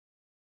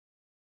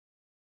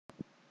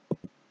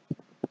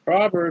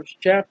Proverbs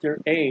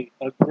chapter 8,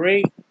 a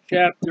great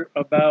chapter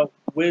about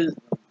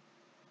wisdom.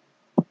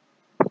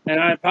 And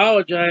I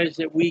apologize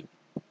that we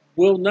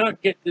will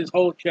not get this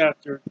whole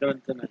chapter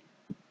done tonight.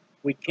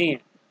 We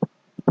can't.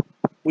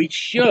 We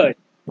should.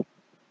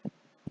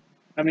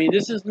 I mean,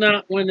 this is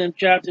not one of them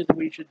chapters that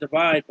we should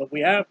divide, but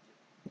we have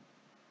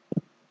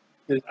to.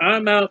 Because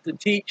I'm out to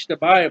teach the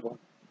Bible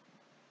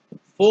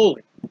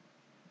fully.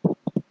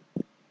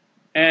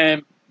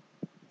 And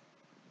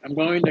I'm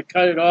going to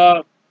cut it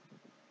off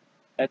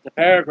at the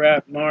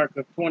paragraph mark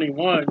of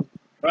 21.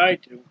 Try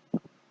to.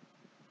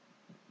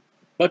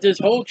 But this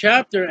whole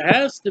chapter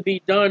has to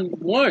be done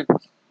once.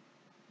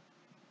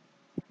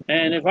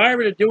 And if I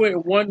were to do it in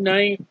one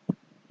night,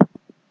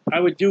 I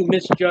would do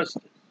misjustice.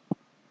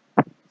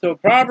 So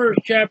Proverbs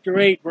chapter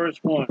 8, verse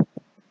 1.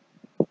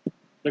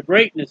 The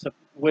greatness of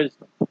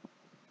wisdom.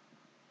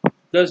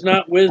 Does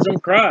not wisdom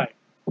cry?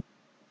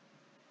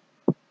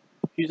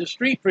 She's a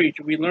street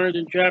preacher, we learned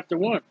in chapter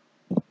 1.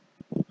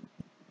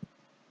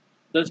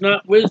 Does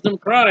not wisdom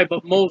cry,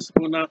 but most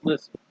will not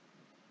listen.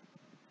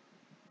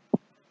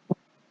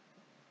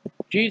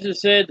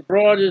 Jesus said,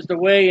 broad is the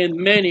way, and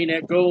many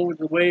that go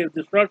the way of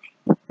destruction.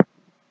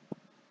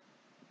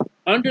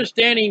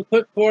 Understanding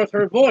put forth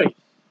her voice.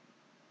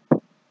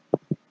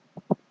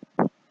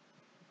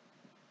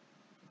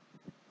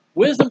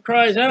 Wisdom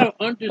cries out,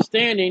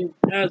 understanding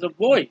has a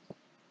voice.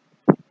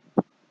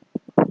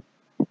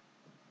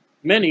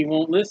 Many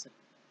won't listen.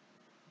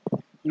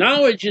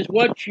 Knowledge is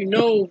what you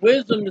know.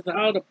 Wisdom is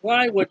how to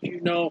apply what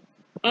you know.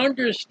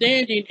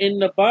 Understanding in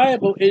the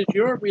Bible is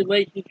your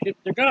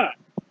relationship to God.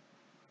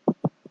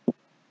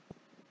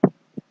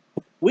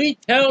 We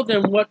tell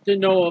them what to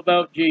know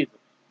about Jesus.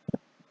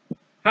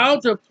 How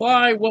to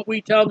apply what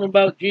we tell them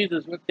about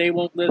Jesus, but they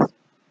won't listen.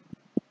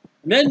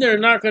 And then they're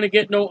not going to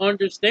get no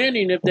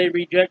understanding if they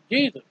reject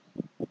Jesus.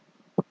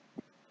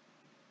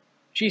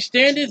 She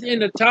standeth in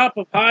the top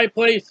of high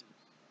places.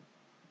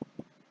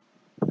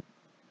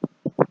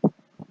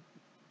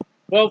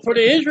 Well, for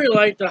the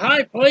Israelites, the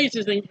high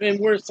places and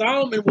where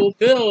Solomon will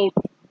build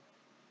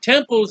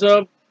temples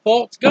of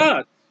false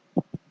gods.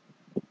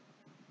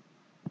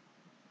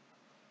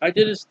 I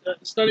did a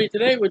study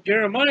today with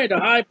Jeremiah, the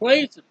high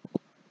places,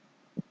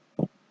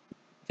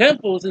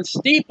 temples and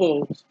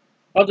steeples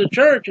of the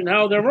church and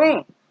how they're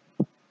wrong.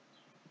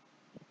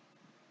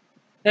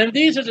 And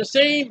these are the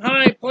same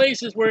high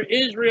places where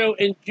Israel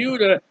and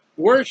Judah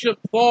worship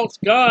false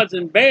gods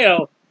and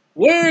Baal.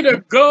 We're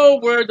to go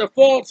where the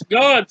false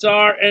gods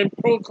are and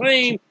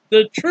proclaim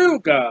the true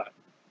God.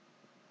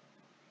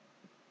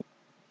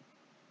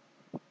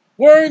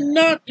 We're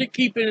not to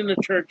keep it in the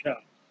church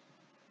house.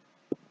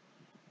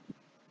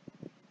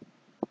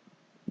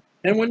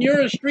 And when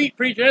you're a street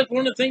preacher, that's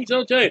one of the things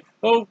they'll tell you.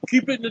 Oh,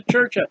 keep it in the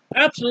church house.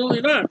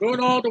 Absolutely not. Go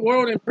into all the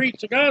world and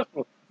preach the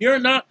gospel. You're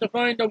not to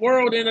find the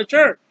world in a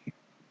church.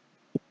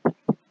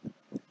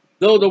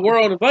 Though the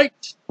world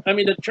invites,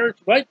 the church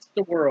invites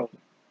the world.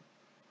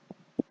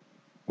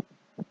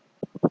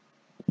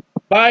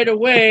 By the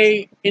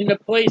way, in the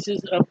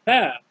places of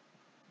path.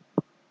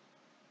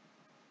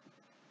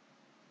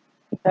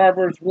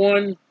 Proverbs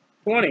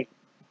 1:20.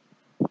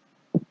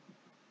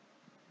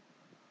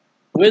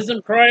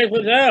 Wisdom crieth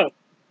without.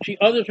 She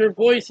utters her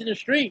voice in the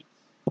streets.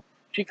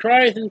 She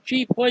cries in the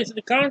chief place of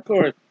the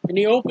concourse. In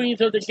the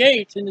openings of the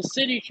gates. In the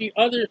city she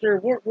utters her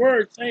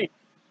words, saying,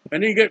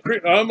 and then you get,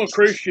 I'm a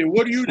Christian.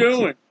 What are you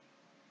doing?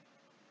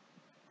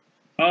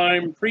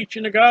 I'm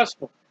preaching the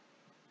gospel.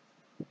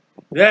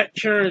 That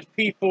turns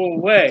people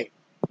away.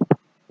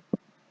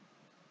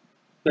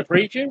 The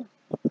preaching?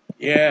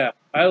 Yeah,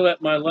 I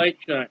let my light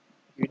shine.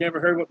 You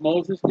never heard what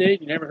Moses did.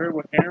 You never heard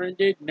what Aaron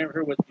did. You never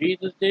heard what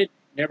Jesus did.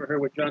 You never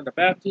heard what John the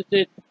Baptist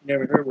did. You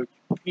never heard what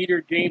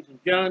Peter, James, and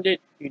John did.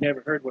 You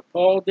never heard what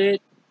Paul did.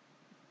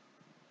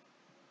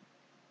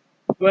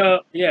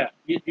 Well, yeah,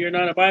 you're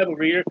not a Bible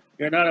reader.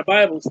 You're not a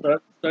Bible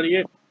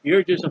studier.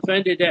 You're just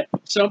offended that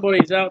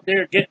somebody's out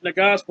there getting the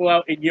gospel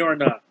out and you're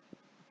not.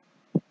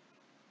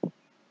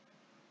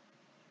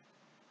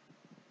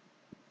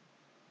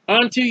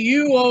 Unto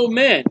you, O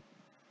men.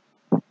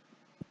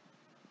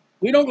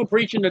 We don't go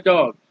preaching to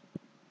dogs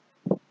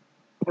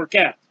or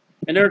cats.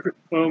 And they're,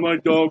 oh, my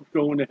dog's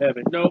going to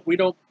heaven. No, we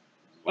don't.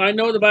 I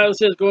know the Bible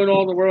says go in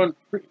all the world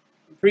and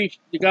preach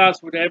the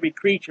gospel to every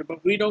creature,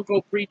 but we don't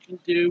go preaching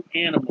to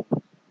animals.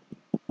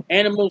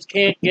 Animals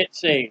can't get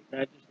saved.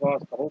 I just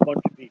lost a whole bunch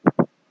of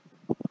people.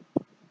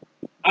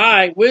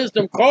 I,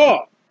 wisdom,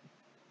 call.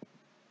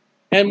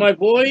 And my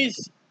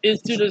voice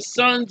is to the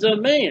sons of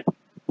man,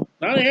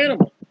 not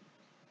animals.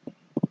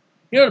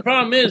 You know, the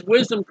problem is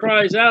wisdom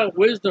cries out,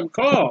 wisdom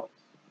calls.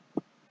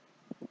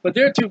 But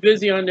they're too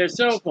busy on their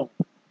cell phone.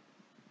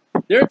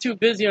 They're too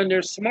busy on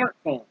their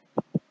smartphone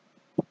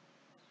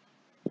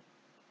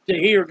to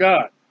hear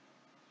God.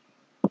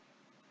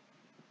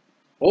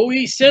 Oh,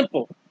 he's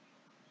simple.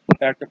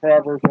 Back to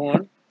Proverbs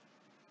 1.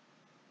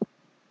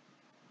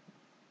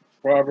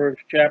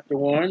 Proverbs chapter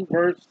 1,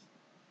 verse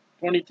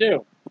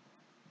 22.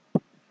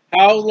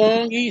 How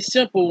long, ye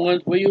simple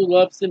ones, will you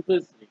love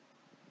simplicity?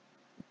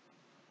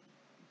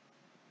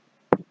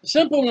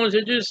 simple ones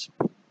are just,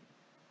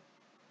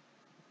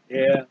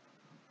 yeah,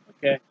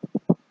 okay.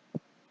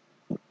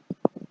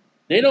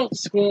 They don't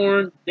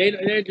scorn.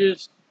 They're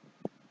just,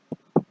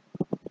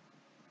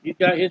 you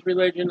got his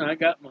religion, I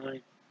got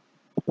mine.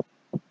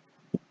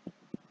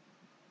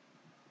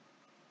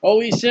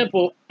 Always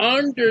simple.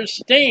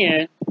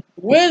 Understand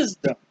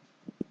wisdom.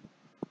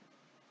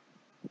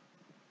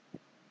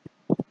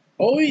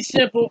 Always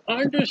simple.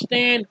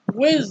 Understand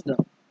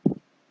wisdom.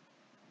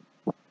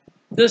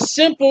 The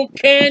simple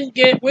can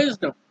get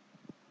wisdom.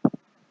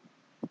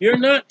 You're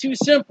not too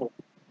simple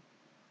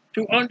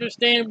to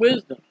understand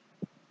wisdom.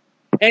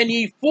 And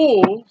ye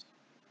fools,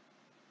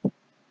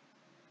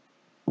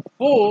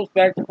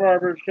 back to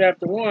Proverbs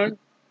chapter 1,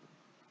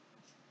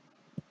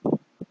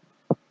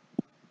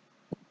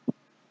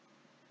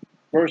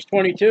 verse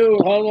 22,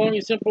 how long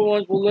you simple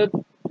ones will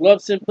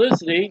love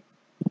simplicity,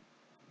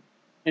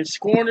 and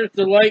scorners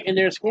delight in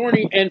their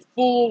scorning, and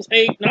fools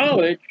hate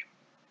knowledge.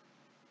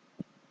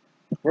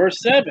 Verse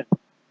 7,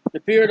 the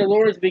fear of the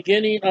Lord is the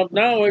beginning of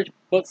knowledge,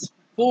 but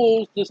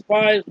fools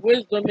despise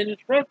wisdom and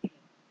instruction.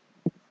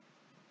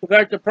 Go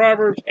back to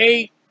Proverbs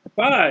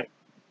 8:5.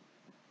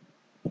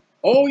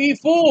 O ye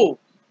fools,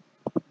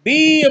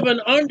 be of an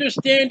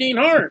understanding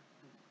heart.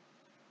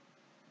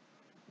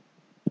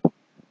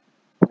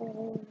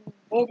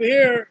 Over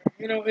here,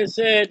 it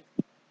said,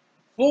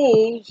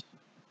 fools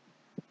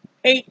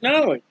hate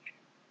knowledge.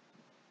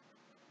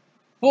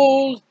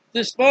 Fools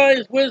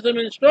despise wisdom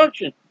and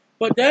instruction.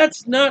 But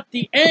that's not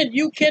the end.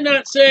 You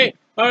cannot say,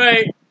 all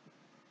right,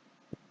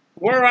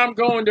 where I'm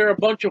going, there are a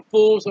bunch of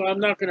fools, so I'm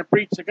not going to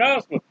preach the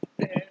gospel.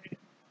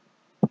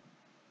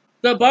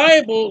 The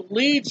Bible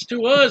leads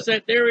to us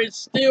that there is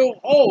still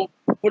hope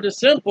for the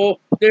simple.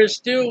 There's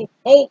still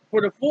hope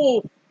for the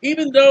fool,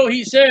 even though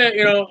he said,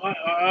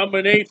 I'm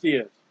an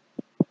atheist.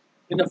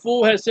 And the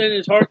fool has said in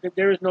his heart that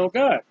there is no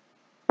God.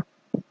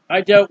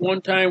 I dealt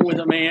one time with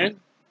a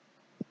man,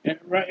 and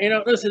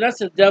listen,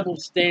 that's a double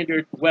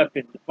standard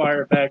weapon to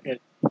fire back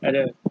at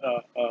a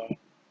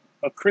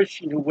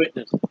Christian who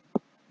witnessed.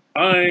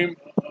 I'm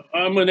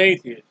an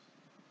atheist.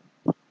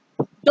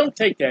 Don't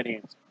take that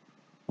answer.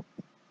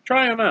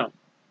 Try him out.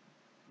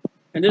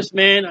 And this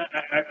man,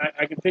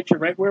 I can picture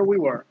right where we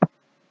were.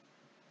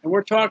 And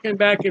we're talking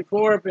back and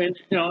forth, and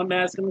I'm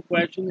asking him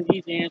questions, and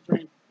he's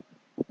answering.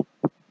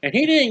 And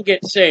he didn't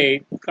get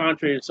saved,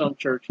 contrary to some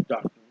church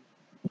doctrine.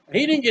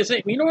 He didn't get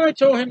saved. You know what I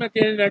told him at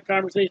the end of that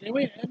conversation?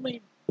 Wait,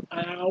 an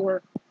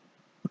hour,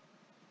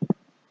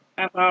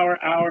 half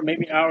hour,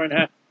 maybe hour and a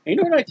half. And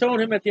you know what I told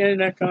him at the end of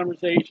that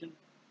conversation?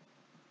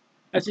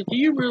 I said, do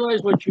you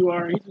realize what you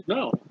are? He said,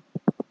 no.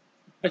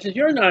 I said,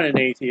 you're not an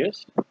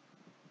atheist.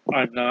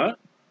 I'm not.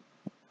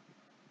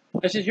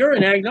 I said, you're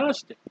an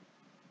agnostic.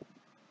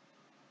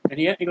 And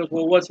he goes,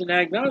 well, what's an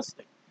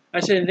agnostic? I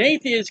said, an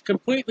atheist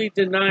completely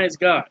denies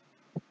God.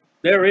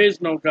 There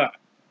is no God.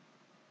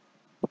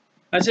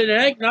 I said, an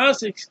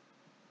agnostic,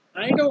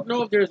 I don't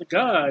know if there's a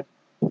God,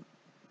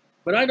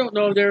 but I don't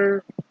know if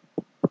there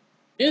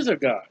is a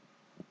God.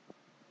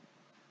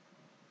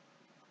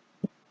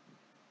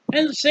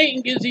 And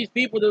Satan gives these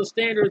people the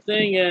standard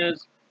thing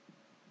as,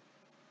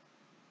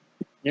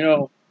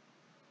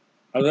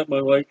 I let my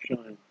light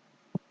shine.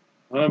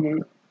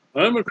 I'm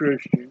a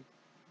Christian.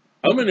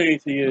 I'm an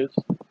atheist.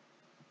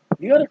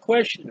 You got to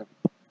question them.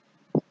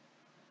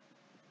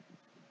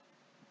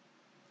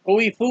 Oh,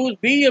 ye fools,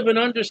 be of an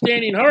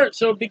understanding heart.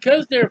 So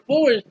because they're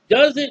foolish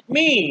does not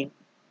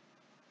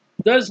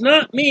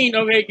mean,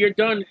 okay, you're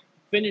done,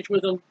 finish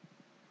with them.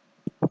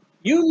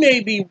 You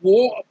may be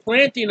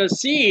planting a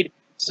seed.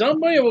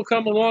 Somebody will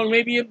come along,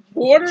 maybe and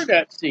water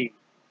that seed.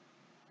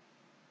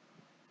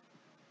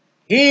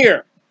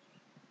 Hear.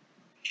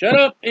 Shut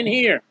up and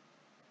hear.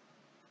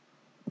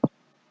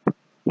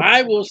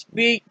 I will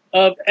speak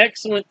of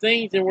excellent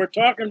things, and we're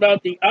talking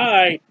about the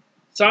eye.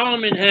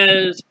 Solomon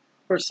has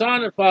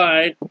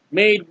personified,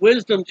 made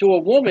wisdom to a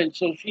woman,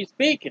 so she's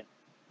speaking.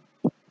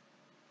 You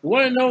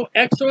want to know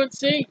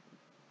excellency?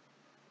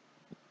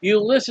 You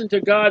listen to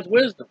God's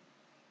wisdom.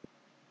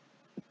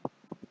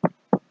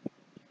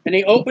 And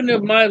the opening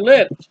of my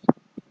lips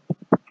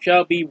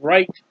shall be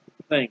right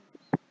things.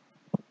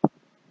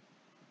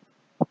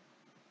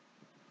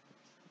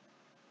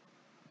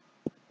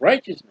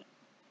 Righteousness.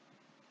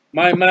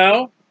 My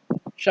mouth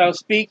shall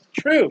speak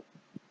truth.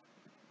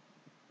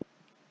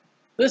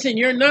 Listen,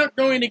 you're not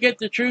going to get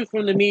the truth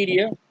from the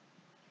media.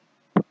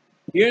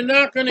 You're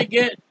not going to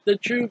get the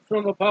truth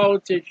from a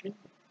politician.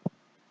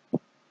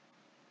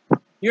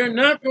 You're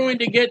not going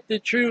to get the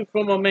truth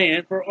from a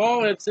man. For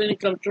all have sinned and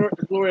come short of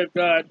the glory of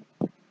God.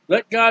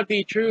 Let God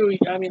be true.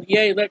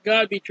 Let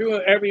God be true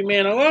of every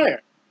man a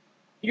liar.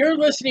 You're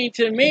listening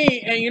to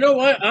me, and you know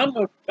what?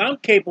 I'm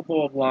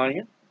capable of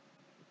lying.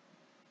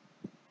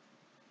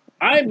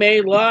 I may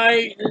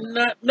lie and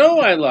not know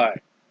I lie.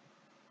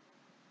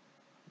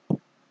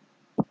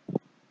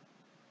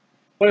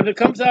 But if it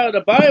comes out of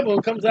the Bible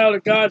and comes out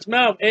of God's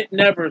mouth, it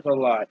never is a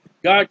lie.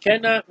 God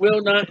cannot,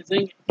 will not, is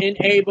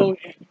unable,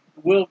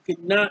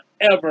 could not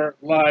ever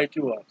lie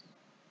to us.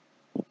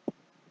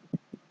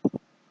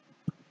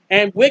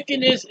 And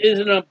wickedness is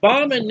an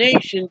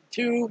abomination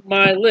to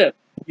my lips.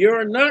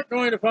 You're not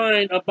going to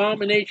find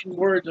abomination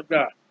words of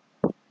God.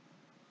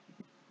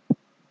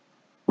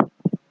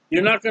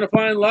 You're not going to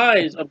find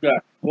lies of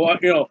God.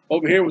 Well,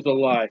 over here was a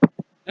lie.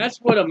 That's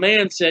what a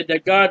man said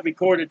that God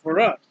recorded for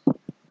us.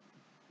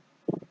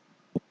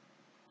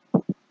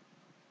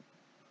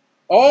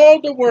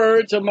 All the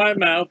words of my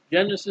mouth,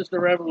 Genesis to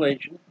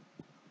Revelation,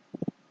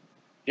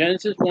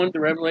 Genesis 1 to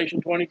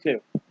Revelation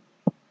 22,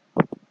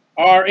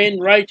 are in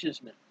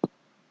righteousness.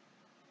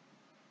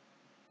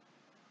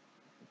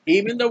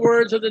 Even the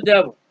words of the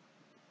devil.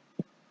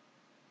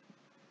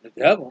 The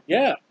devil,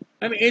 yeah.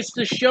 I mean, it's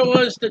to show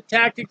us the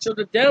tactics of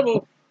the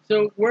devil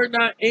so we're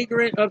not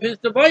ignorant of his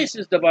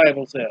devices, the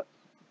Bible says.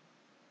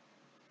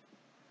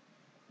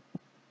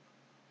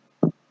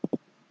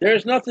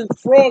 There's nothing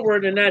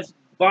forward in that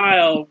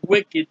vile,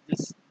 wicked,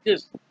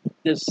 just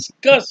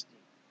disgusting.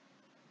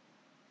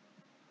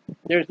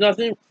 There's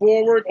nothing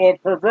forward or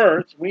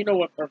perverse. We know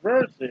what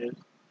perverse is.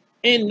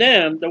 In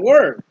them, the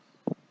words.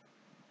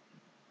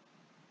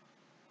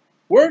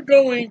 We're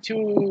going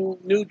to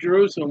New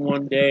Jerusalem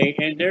one day,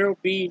 and there will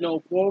be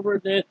no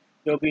forwardness,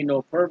 there'll be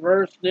no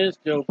perverseness,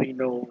 there'll be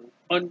no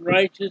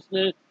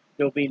unrighteousness,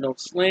 there'll be no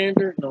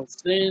slander, no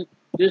sin.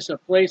 This is a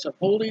place of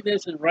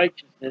holiness and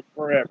righteousness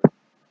forever.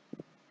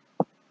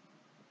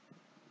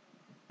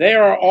 They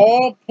are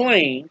all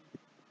plain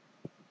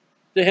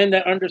to him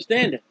that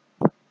understandeth.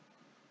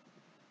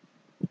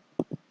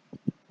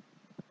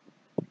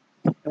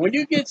 And when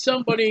you get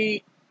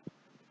somebody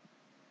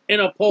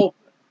in a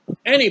pulpit,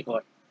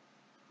 anybody,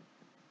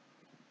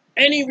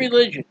 any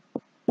religion,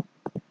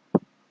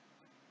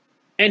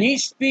 and he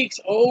speaks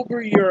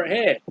over your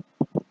head,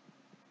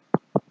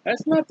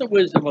 that's not the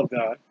wisdom of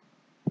God.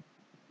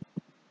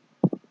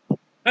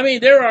 I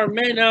mean, there are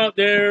men out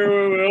there,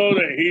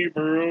 the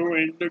Hebrew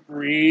and the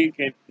Greek,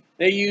 and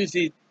they use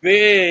these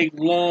big,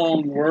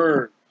 long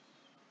words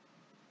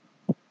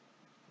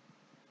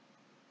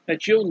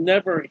that you'll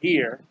never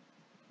hear,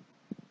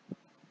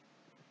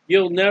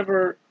 you'll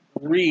never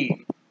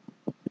read.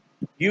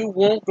 You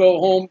won't go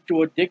home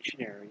to a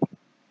dictionary,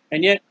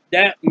 and yet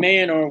that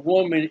man or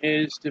woman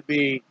is to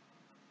be,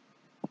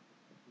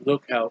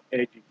 look how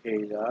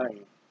educated I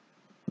am.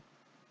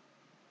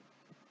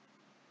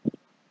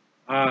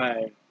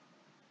 I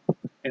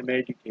am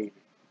educated.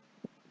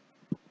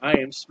 I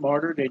am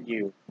smarter than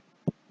you.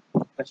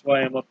 That's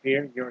why I'm up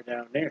here and you're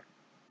down there.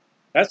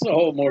 That's the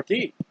whole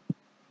motif.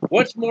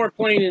 What's more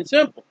plain and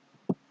simple?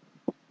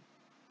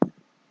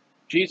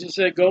 Jesus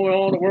said, go in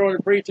all the world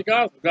and preach the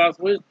gospel. The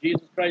gospel is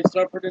Jesus Christ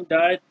suffered and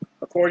died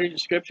according to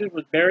Scripture,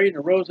 was buried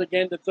and rose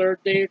again the third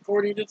day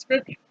according to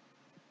Scripture.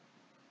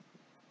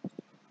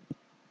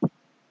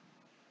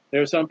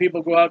 There are some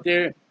people go out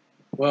there,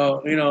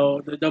 well,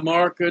 the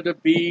mark of the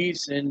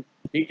beast and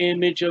the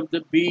image of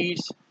the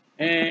beast,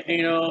 and,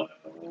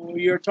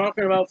 you're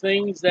talking about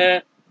things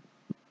that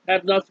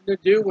have nothing to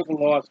do with a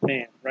lost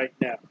man right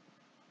now.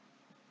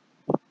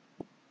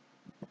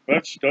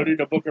 Let's study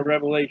the book of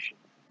Revelation.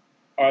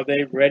 Are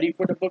they ready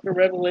for the book of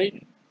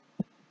Revelation?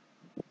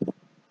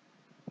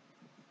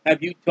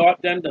 Have you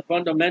taught them the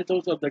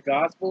fundamentals of the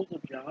Gospels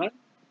of John?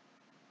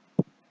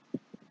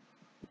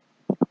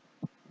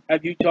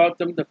 Have you taught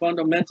them the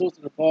fundamentals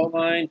of the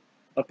Pauline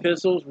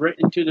epistles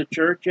written to the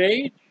church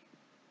age?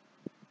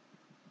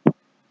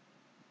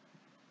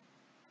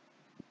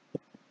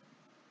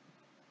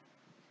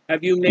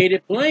 Have you made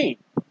it plain?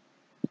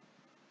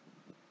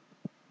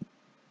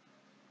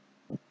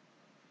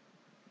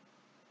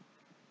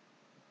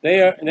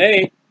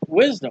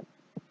 Wisdom.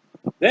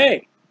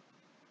 The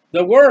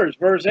words,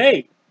 verse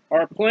 8,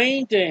 are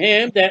plain to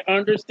him that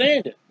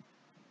understandeth.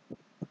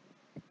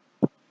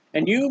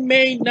 And you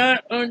may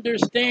not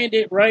understand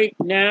it right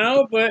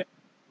now, but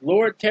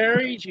Lord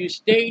tarries, you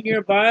stay in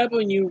your Bible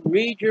and you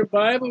read your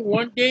Bible,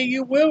 one day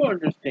you will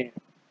understand.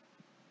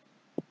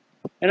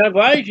 And I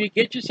advise you,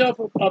 get yourself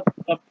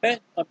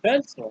a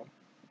pencil.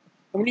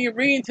 And when you're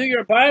reading through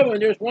your Bible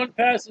and there's one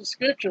passage of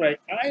Scripture,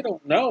 like, I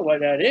don't know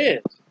what that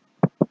is.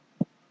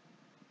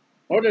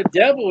 Or the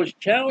devil has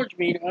challenged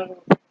me,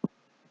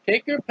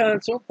 take your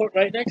pencil, put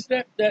right next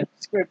to that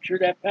Scripture,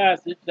 that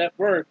passage, that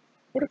word,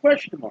 put a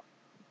question mark.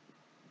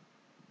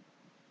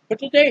 Put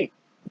the date.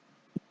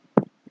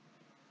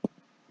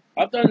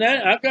 I've done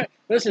that.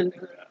 Listen,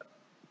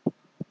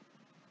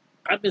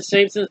 I've been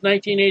saved since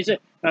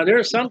 1986. Now, there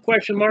are some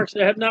question marks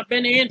that have not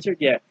been answered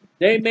yet.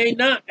 They may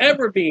not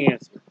ever be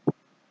answered.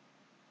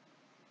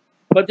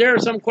 But there are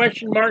some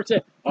question marks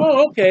that,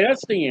 oh, okay,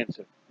 that's the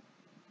answer.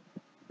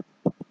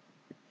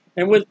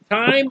 And with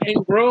time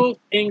and growth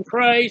in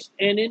Christ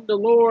and in the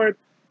Lord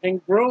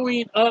and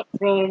growing up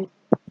from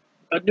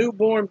a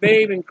newborn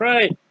babe in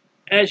Christ,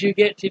 as you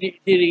get to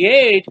the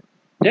age,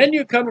 then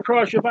you come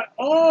across your Bible.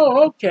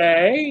 Oh,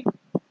 okay.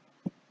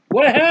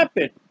 What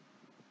happened?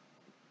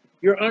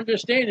 Your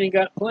understanding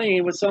got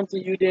plain with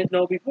something you didn't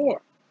know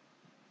before.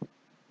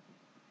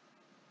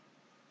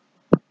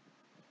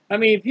 I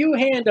mean, if you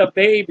hand a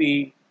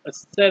baby a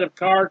set of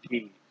car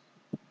keys,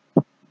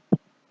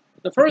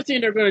 the first thing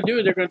they're going to do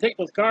is they're going to take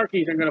those car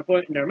keys and they're going to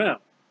put it in their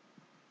mouth.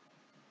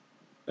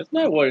 That's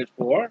not what it's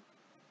for.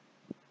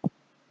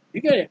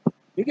 You gotta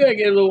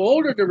get a little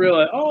older to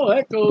realize, oh,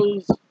 that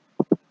goes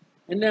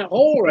in that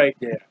hole right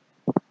there.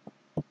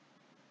 I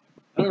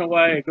don't know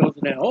why it goes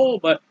in that hole,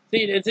 but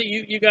see,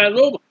 you got a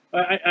little.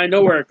 I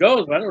know where it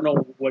goes, but I don't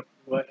know what.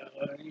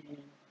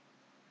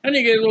 And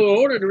you get a little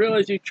older to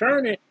realize you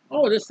turn it.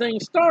 Oh, this thing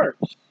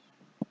starts.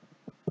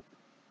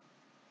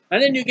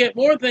 And then you get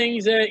more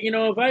things that,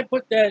 if I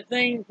put that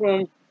thing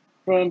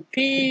from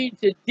P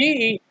to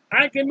D,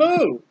 I can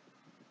move.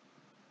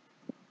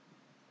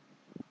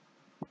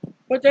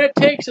 But that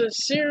takes a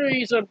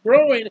series of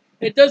growing.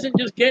 It doesn't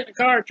just get in the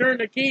car, turn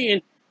the key,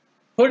 and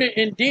put it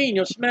in D, and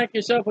you'll smack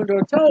yourself into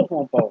a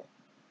telephone pole.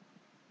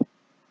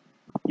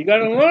 You got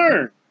to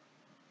learn.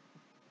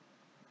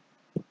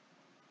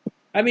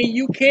 I mean,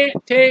 you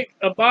can't take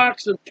a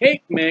box of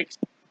cake mix,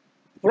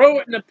 throw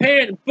it in the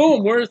pan, and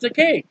boom, where's the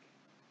cake?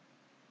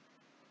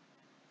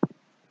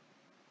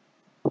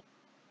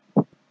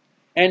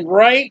 And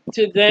write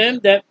to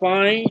them that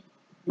find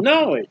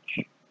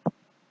knowledge.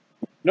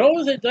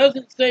 Notice it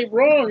doesn't say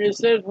wrong, it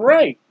says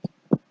right.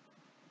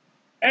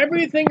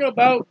 Everything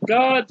about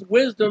God's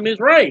wisdom is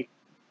right.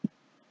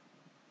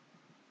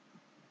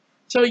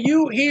 So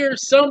you hear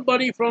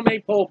somebody from a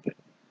pulpit.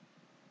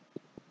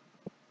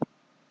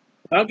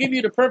 I'll give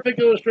you the perfect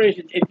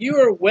illustration. If you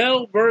are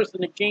well versed in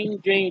the King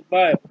James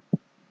Bible,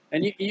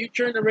 and you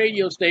turn the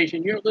radio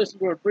station, you're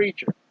listening to a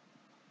preacher,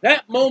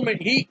 that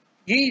moment he's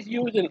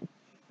using,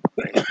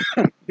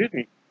 excuse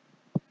me,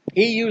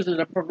 he uses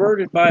a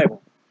perverted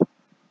Bible.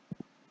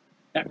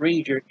 That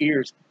rings your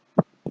ears.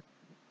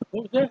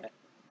 What was that?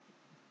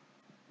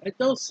 That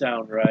don't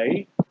sound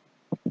right.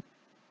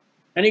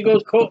 And he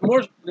goes,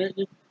 more.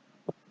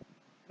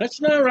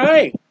 That's not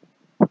right.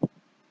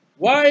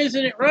 Why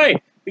isn't it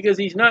right? Because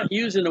he's not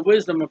using the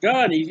wisdom of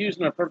God. He's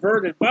using a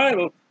perverted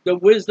Bible, the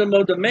wisdom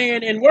of the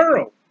man and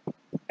world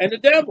and the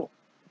devil.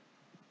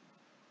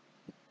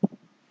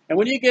 And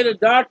when you get a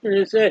doctrine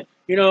that says,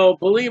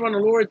 believe on the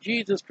Lord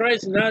Jesus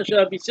Christ and thou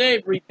shalt be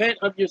saved, repent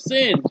of your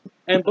sins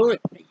and believe.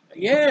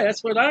 Yeah,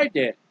 that's what I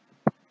did.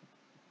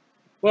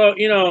 Well,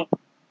 if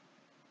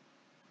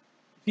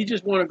you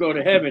just want to go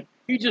to heaven,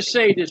 you just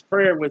say this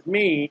prayer with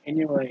me, and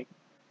you're like,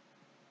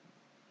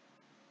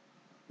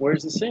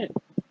 where's the sin?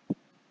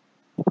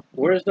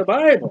 Where's the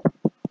Bible?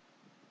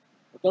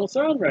 It don't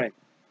sound right.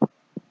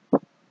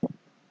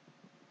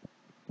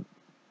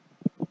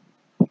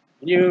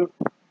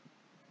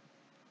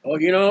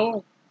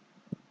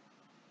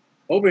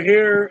 Over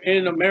here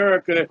in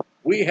America,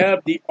 we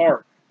have the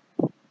ark.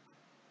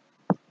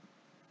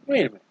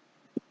 Wait a minute.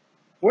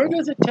 Where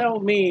does it tell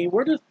me,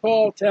 where does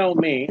Paul tell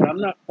me, and I'm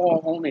not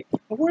Paul only,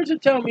 but where does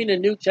it tell me in the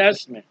New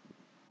Testament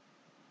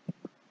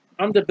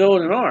I'm to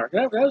build an ark?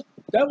 That was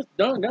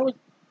done.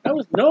 That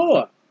was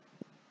Noah.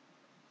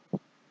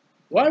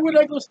 Why would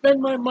I go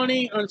spend my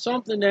money on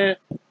something that,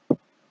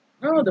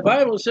 no, the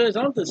Bible says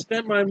I'm to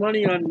spend my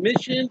money on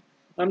mission.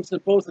 I'm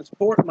supposed to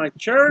support my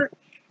church.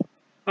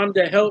 I'm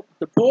to help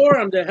the poor.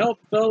 I'm to help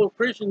fellow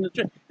Christians.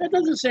 That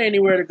doesn't say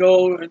anywhere to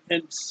go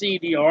and see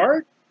the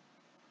ark.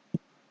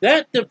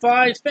 That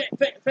defies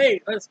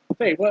faith. That's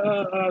faith.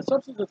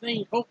 Substance of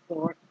things hoped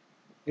for,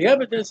 the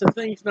evidence of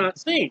things not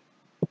seen.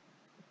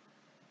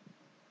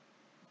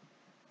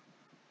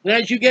 And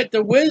as you get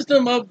the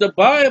wisdom of the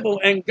Bible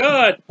and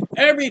God,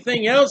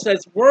 everything else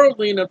that's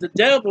worldly and of the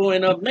devil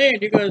and of man,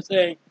 you're going to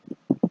say,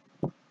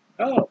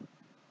 oh.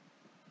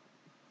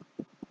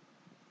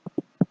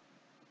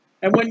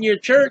 And when your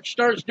church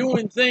starts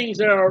doing things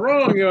that are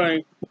wrong, you're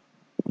like,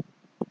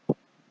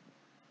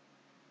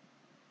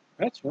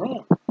 that's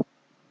wrong.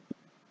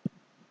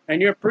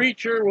 And your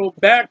preacher will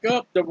back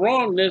up the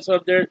wrongness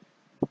of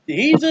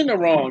he's in the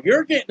wrong.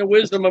 You're getting the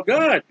wisdom of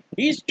God.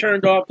 He's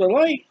turned off the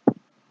light.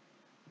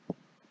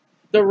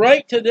 The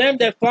right to them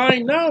that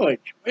find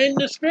knowledge in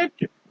the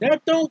scripture.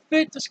 That don't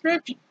fit the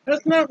scripture.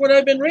 That's not what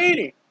I've been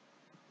reading.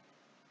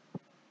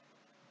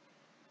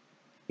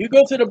 You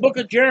go to the book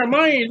of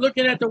Jeremiah, you're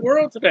looking at the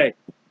world today.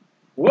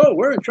 Whoa,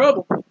 we're in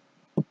trouble.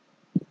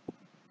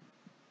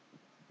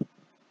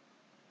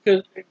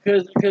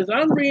 Because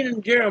I'm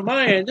reading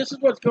Jeremiah, and this is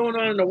what's going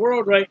on in the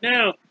world right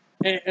now.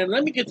 And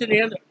let me get to the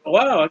end.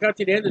 Wow, I got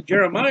to the end of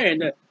Jeremiah,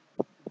 and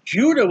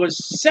Judah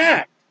was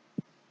sacked.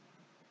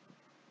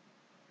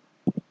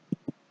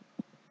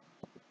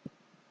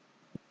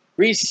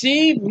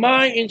 Receive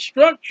my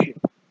instruction.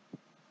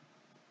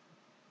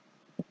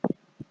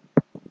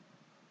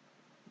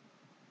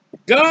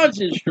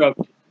 God's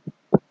instruction.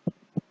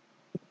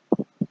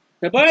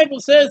 The Bible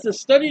says to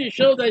study to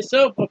show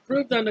thyself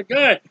approved unto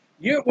God.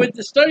 With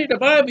the study of the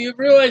Bible, you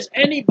realize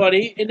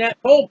anybody in that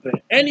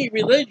pulpit, any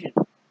religion,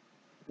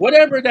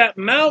 whatever that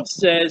mouth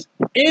says,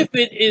 if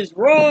it is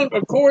wrong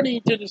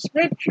according to the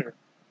scripture,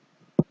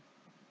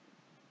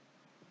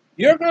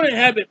 you're going to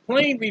have it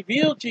plain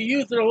revealed to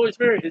you through the Holy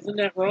Spirit. Isn't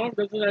that wrong?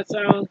 Doesn't that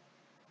sound?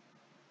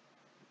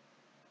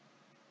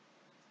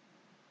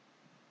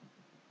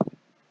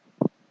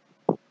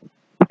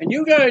 And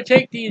you got to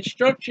take the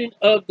instruction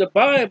of the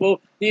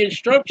Bible, the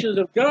instructions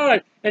of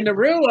God, And to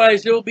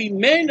realize there will be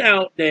men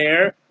out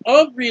there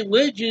of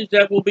religions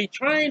that will be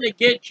trying to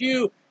get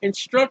you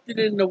instructed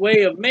in the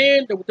way of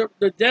man,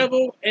 the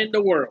devil, and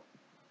the world.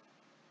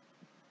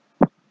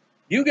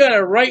 You got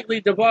to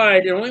rightly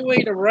divide. The only way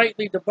to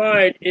rightly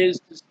divide is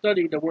to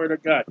study the Word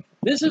of God.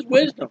 This is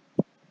wisdom.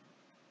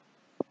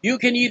 You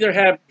can either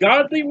have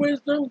godly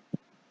wisdom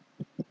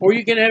or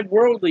you can have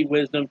worldly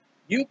wisdom.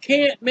 You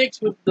can't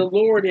mix with the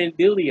Lord and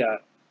Belial.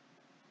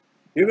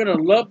 You're going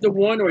to love the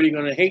one or you're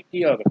going to hate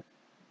the other.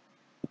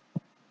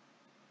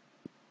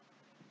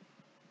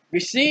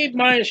 Receive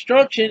my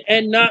instruction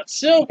and not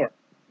silver.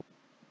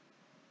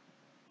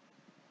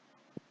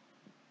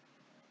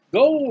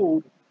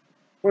 Gold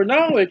for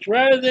knowledge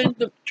rather than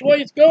the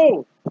choice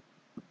gold.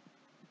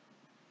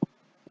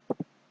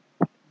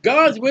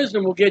 God's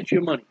wisdom will get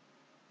you money.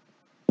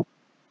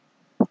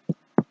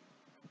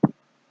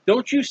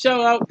 Don't you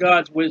sell out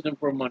God's wisdom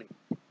for money.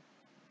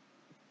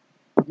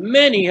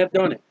 Many have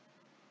done it.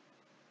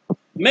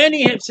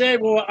 Many have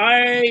said, well,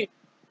 I'm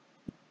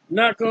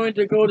not going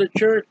to go to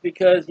church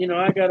because,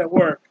 I got to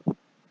work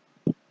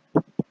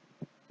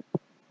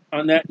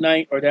on that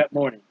night or that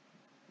morning.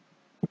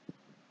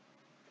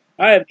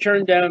 I have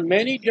turned down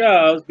many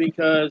jobs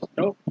because,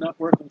 nope, not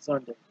working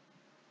Sunday.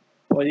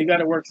 Well, you got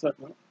to work Sunday.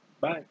 No,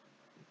 bye.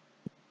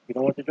 You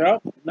don't want the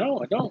job? No,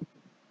 I don't.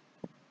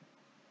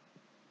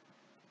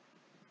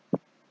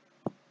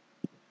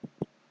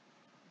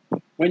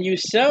 When you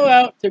sell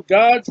out to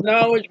God's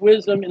knowledge,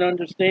 wisdom, and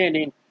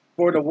understanding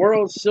for the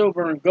world's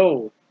silver and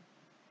gold,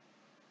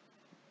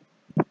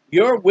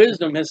 your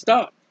wisdom has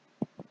stopped.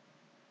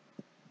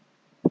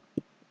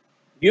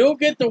 You'll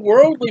get the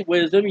worldly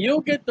wisdom,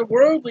 you'll get the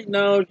worldly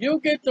knowledge, you'll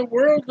get the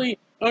worldly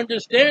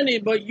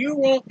understanding, but you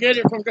won't get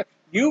it from God.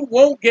 You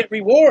won't get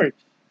rewards.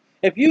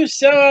 If you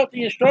sell out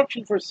the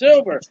instruction for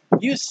silver,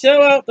 you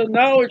sell out the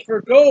knowledge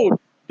for gold,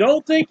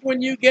 don't think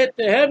when you get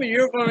to heaven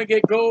you're going to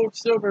get gold,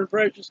 silver, and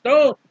precious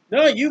stone.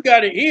 No, you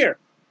got it here.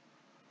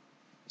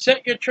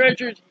 Set your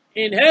treasures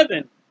in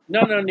heaven,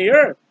 none on the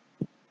earth.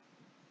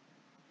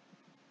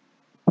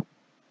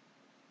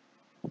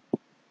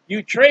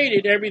 You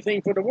traded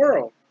everything for the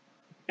world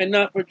and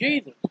not for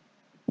Jesus.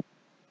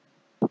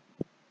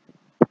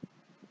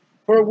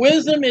 For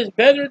wisdom is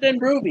better than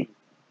rubies.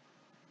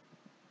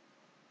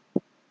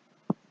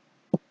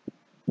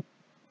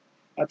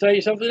 I'll tell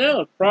you something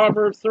else.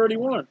 Proverbs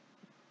 31.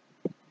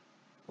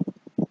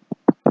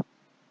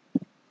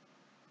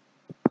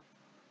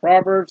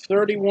 Proverbs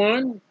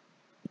 31,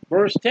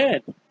 verse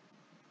 10.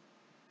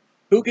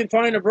 Who can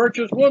find a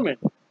virtuous woman?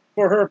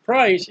 For her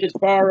price is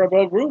far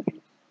above rubies.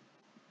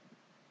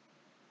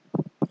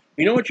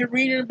 You know what you're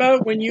reading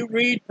about when you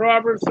read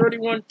Proverbs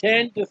 31,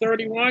 10 to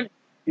 31?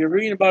 You're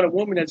reading about a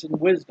woman that's in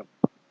wisdom.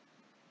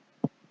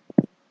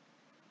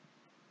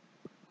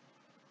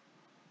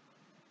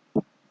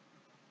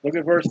 Look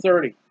at verse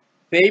 30.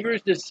 Favor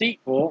is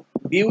deceitful,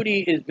 beauty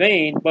is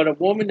vain, but a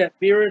woman that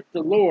feareth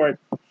the Lord,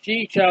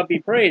 she shall be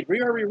praised.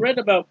 We already read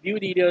about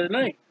beauty the other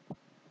night.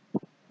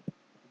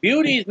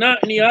 Beauty is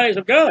not in the eyes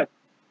of God.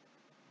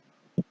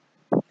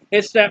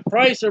 It's that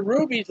price of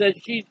rubies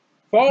that she's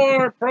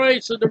far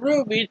price of the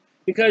rubies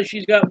because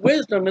she's got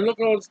wisdom. And look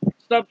at all the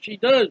stuff she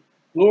does,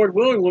 Lord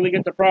willing, when we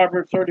get to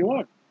Proverbs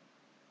 31.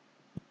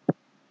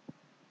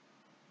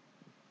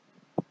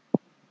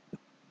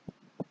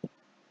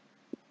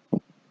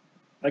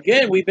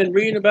 Again, we've been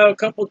reading about a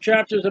couple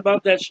chapters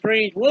about that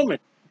strange woman.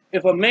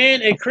 If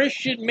a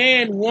Christian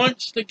man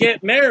wants to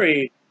get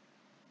married,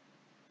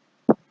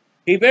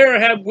 he better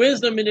have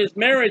wisdom in his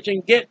marriage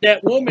and get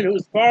that woman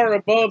who's far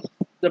above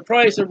the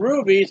price of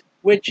rubies,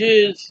 which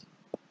is,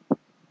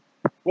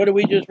 what do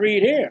we just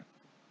read here?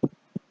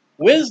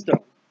 Wisdom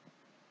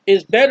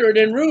is better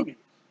than rubies.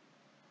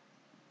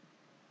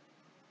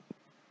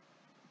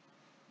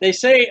 They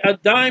say a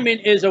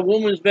diamond is a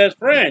woman's best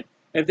friend.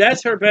 If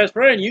that's her best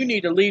friend, you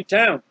need to leave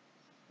town.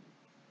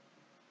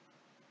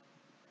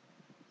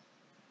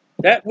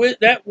 That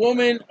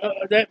woman,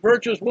 that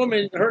virtuous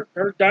woman,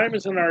 her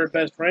diamonds are her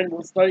best friend.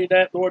 We'll study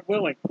that, Lord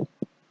willing.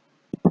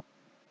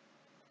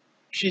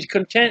 She's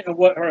content with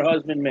what her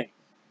husband makes.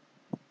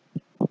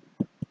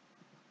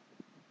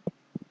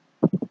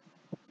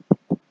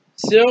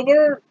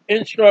 Silver,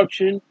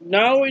 instruction,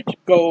 knowledge,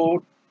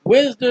 gold,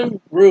 wisdom,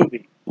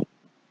 ruby.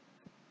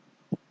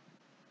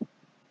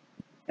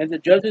 And the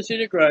judgment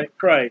seat of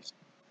Christ,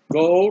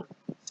 gold,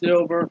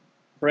 silver,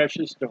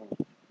 precious stones.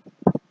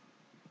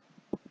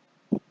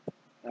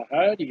 Now,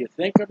 how do you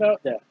think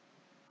about that?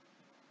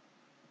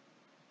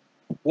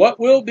 What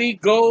will be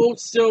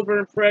gold, silver,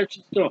 and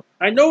precious stone?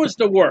 I know it's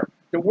the work.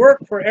 The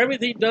work for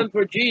everything done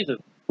for Jesus.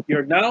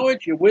 Your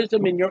knowledge, your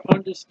wisdom, and your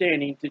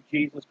understanding to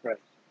Jesus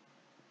Christ.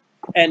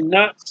 And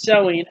not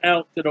selling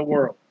out to the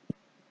world.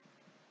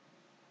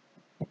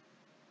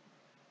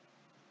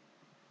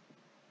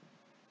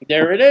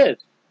 There it is.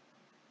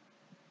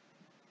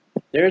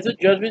 There's the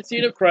judgment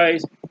seat of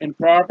Christ in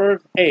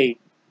Proverbs 8,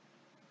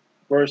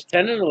 verse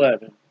 10 and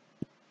 11.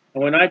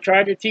 And when I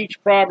tried to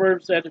teach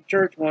Proverbs at a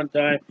church one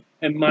time,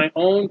 in my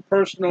own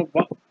personal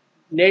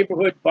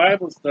neighborhood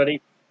Bible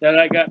study, that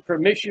I got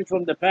permission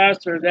from the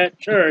pastor of that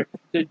church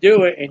to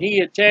do it, and he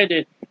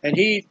attended, and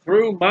he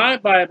threw my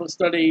Bible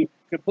study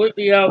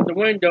completely out the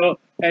window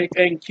and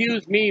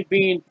accused me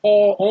being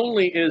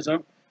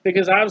Paul-onlyism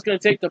because I was going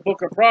to take the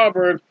book of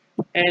Proverbs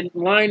and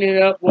line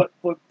it up what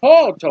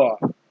Paul taught.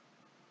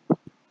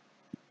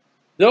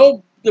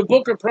 Though the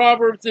book of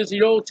Proverbs is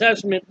the Old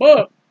Testament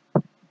book,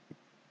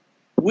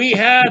 we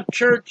have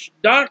church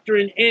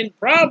doctrine in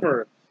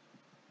Proverbs.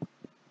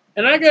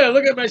 And I got to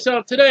look at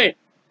myself today.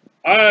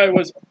 I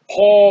was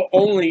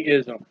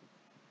Paul-onlyism.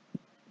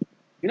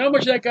 You know how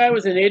much that guy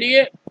was an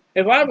idiot?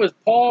 If I was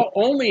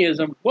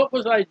Paul-onlyism, what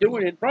was I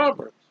doing in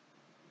Proverbs?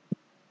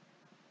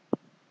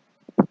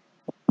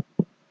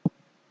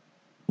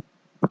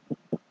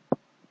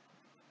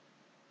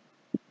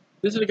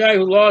 This is a guy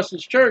who lost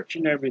his church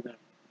and everything.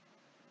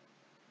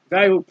 A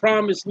guy who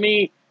promised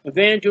me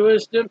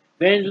evangelism,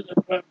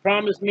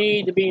 promised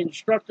me to be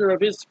instructor of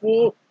his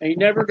school, and he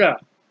never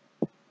got.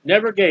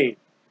 Never gave.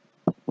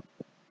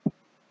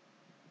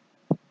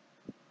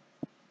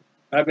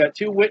 I've got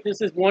two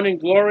witnesses, one in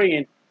glory,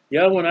 and the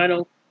other one I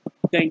don't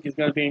think is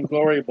going to be in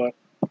glory, but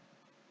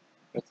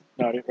that's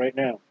not it right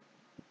now.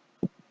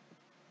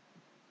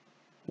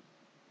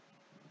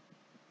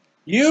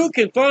 You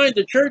can find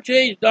the church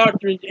age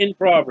doctrines in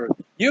Proverbs.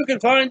 You can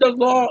find the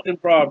law in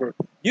Proverbs.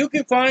 You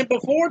can find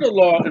before the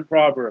law in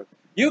Proverbs.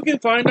 You can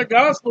find the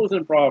Gospels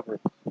in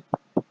Proverbs.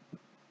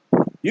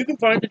 You can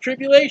find the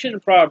tribulation in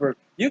Proverbs.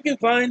 You can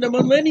find the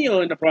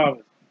millennial in the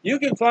Proverbs. You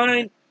can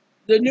find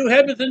the new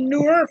heavens and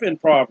new earth in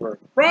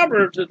Proverbs.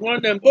 Proverbs is one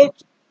of them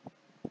books,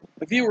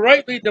 if you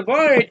rightly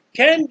divide,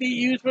 can be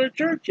used for the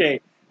church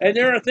age. And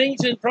there are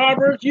things in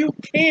Proverbs you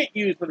can't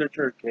use for the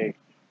church age.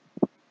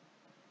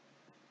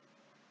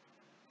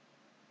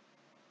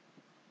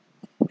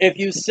 If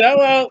you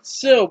sell out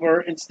silver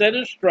instead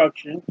of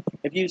instruction,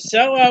 if you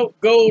sell out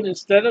gold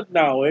instead of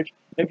knowledge,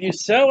 if you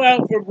sell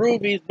out for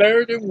rubies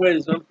better than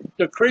wisdom,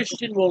 the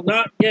Christian will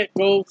not get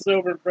gold,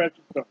 silver, and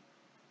precious stones.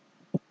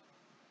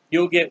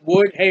 You'll get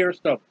wood, hay, or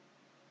stubble.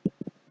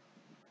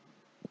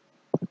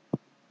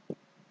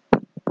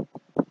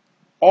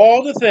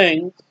 All the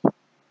things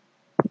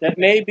that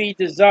may be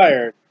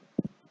desired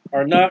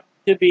are not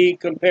to be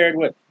compared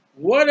with.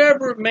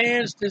 Whatever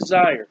man's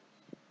desire,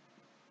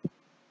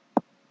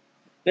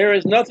 there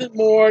is nothing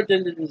more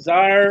than the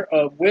desire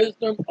of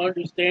wisdom,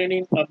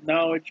 understanding, of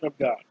knowledge of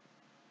God.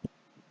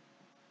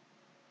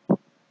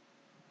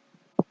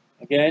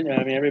 Again,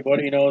 I mean,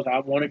 everybody knows I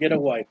want to get a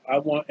wife. I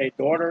want a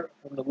daughter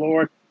from the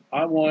Lord.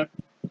 I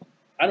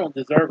don't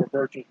deserve a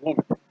virtuous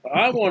woman, but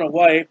I want a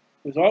wife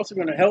who's also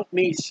going to help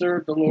me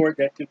serve the Lord,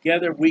 that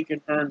together we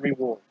can earn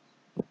rewards.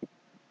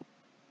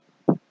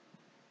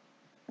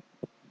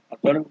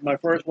 I've done it with my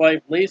first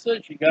wife,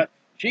 Lisa. She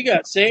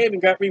got saved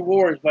and got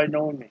rewards by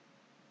knowing me.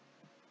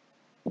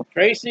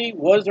 Tracy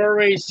was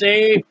already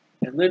saved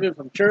and living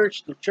from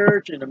church to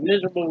church in a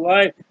miserable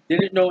life.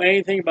 Didn't know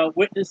anything about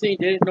witnessing.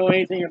 Didn't know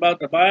anything about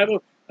the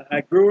Bible.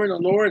 I grew her in the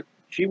Lord.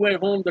 She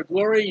went home to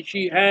glory.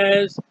 She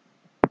has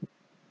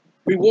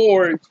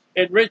rewards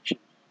and riches.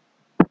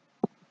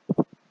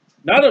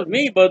 Not of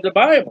me, but the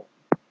Bible.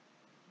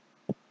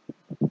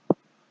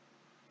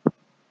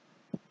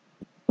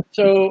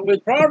 So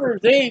with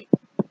Proverbs 8,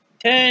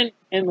 10,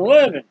 and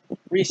 11,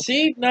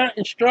 receive my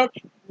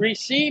instruction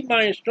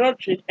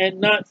and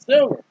not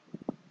silver.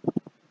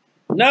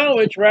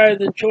 Knowledge rather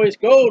than choice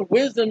gold.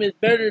 Wisdom is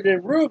better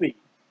than rubies.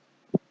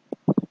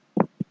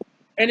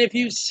 And if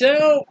you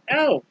sell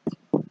out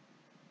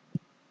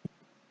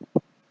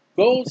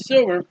gold,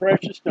 silver, and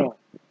precious stones,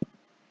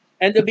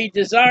 and to be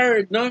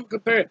desired none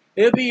compared,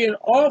 it'll be an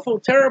awful,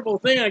 terrible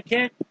thing. I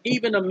can't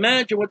even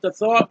imagine what the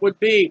thought would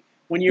be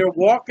when you're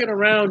walking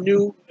around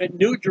New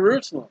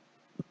Jerusalem.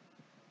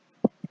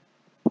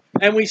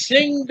 And we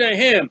sing the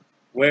hymn,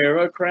 wear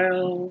a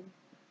crown,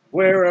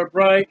 wear a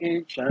bright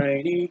and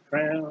shiny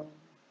crown.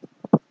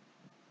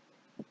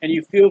 And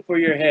you feel for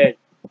your head.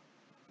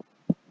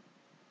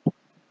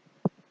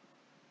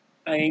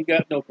 I ain't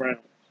got no crowns.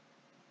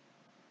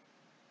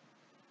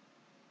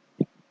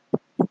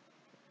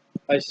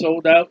 I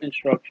sold out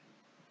instruction.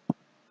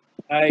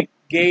 I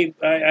gave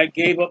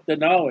up the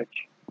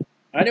knowledge.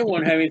 I didn't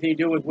want to have anything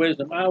to do with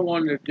wisdom. I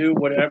wanted to do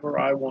whatever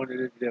I wanted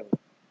to do.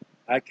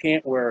 I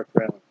can't wear a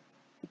crown.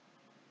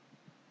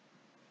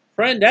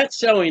 Friend, that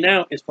selling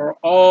out is for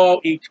all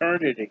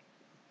eternity.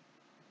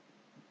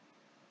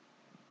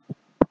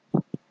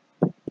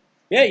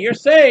 Yeah, you're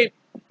saved.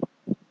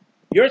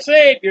 You're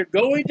saved. You're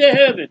going to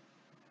heaven.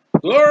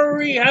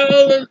 Glory,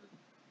 hallelujah.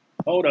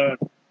 Hold on.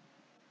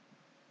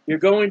 You're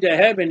going to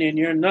heaven and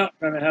you're not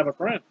going to have a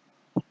crown.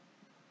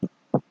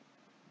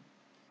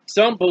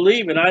 Some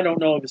believe, and I don't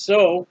know if it's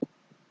so,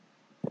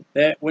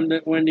 that when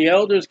the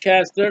elders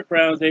cast their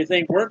crowns, they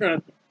think we're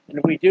going to, and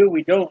if we do,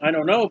 we don't. I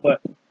don't know,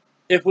 but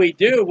if we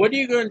do, what are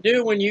you going to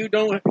do when you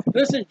don't?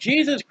 Listen,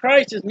 Jesus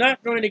Christ is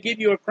not going to give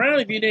you a crown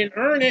if you didn't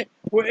earn it.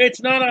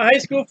 It's not a high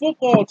school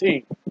football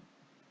team.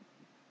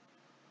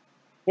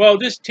 Well,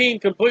 this team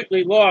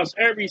completely lost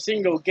every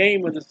single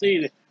game of the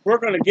season. We're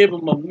going to give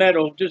them a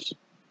medal.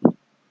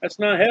 That's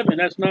not heaven.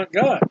 That's not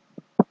God.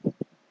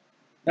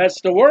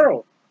 That's the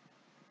world.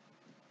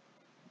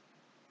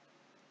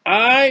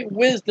 I,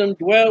 wisdom,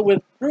 dwell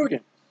with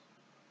prudence.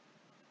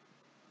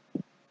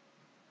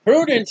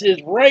 Prudence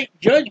is right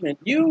judgment.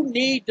 You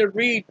need to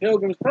read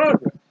Pilgrim's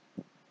Progress.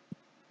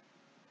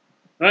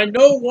 And I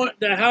know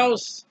the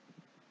house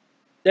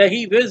that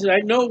he visited, I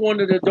know one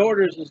of the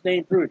daughters is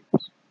named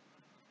Prudence.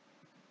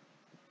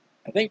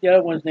 I think the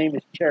other one's name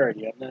is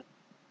Charity. It's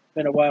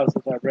been a while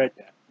since I've read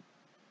that.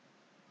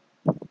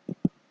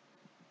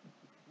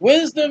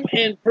 Wisdom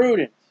and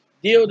prudence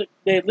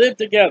they live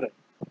together.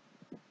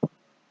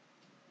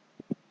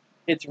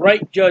 It's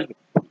right judgment.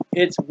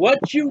 It's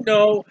what you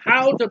know,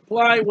 how to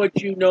apply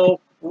what you know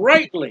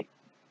rightly.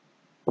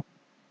 All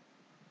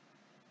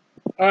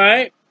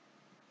right?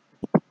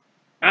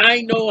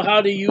 I know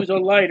how to use a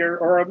lighter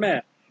or a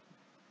match.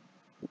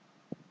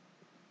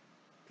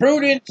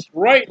 Prudence,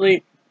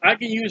 rightly, I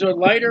can use a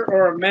lighter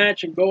or a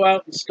match and go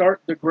out and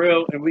start the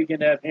grill and we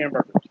can have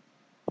hamburgers.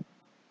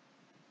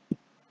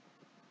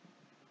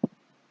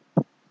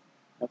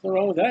 Nothing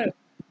wrong with that.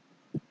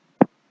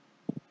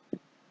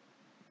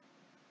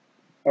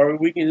 Or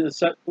we can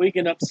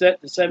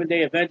upset the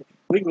 7-day event.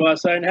 We can go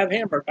outside and have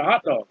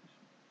hot dogs.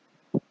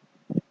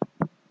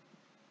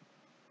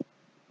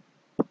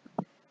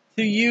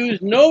 To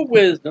use no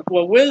wisdom,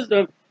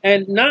 wisdom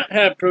and not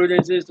have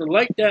prudence is to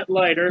light that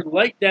lighter,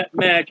 light that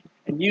match,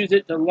 and use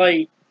it to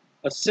light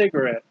a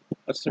cigarette,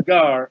 a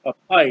cigar, a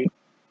pipe,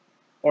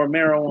 or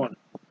marijuana.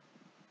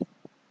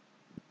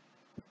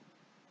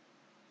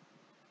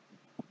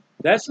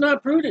 That's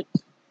not prudence.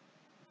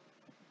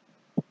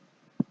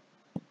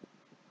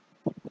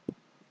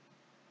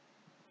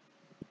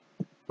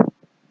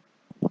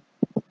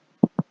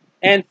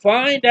 And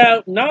find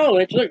out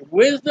knowledge, look,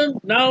 wisdom,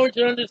 knowledge,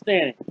 and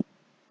understanding.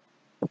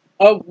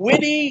 Of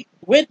witty,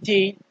 you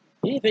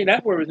didn't think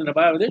that word was in the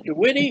Bible, did you?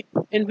 Witty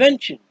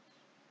invention.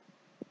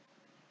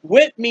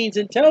 Wit means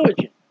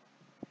intelligent.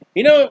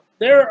 You know,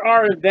 there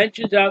are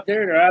inventions out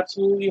there that are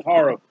absolutely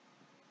horrible.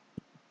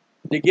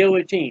 The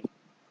guillotine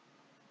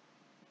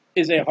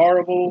is a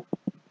horrible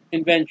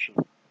invention,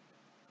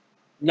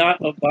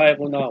 not of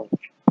Bible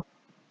knowledge.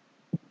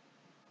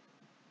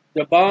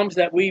 The bombs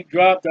that we've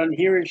dropped on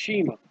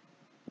Hiroshima,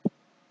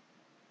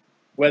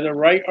 whether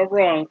right or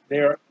wrong, they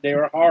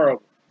are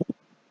horrible.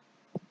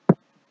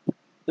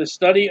 The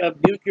study of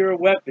nuclear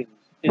weapons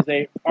is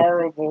a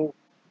horrible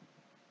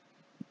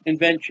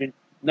invention,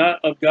 not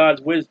of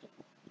God's wisdom.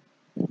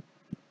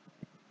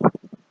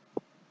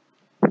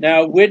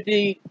 Now, with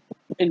the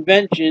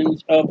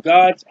inventions of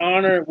God's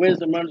honor,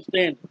 wisdom,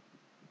 understanding,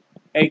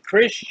 a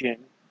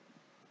Christian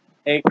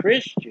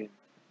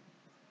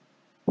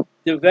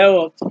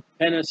developed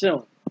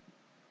penicillin.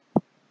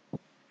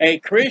 A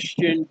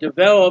Christian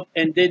developed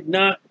and did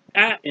not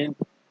patent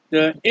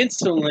the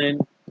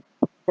insulin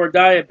for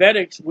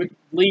diabetics, which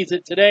leaves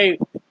it today,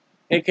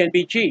 it can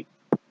be cheap.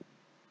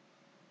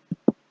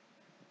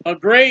 A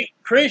great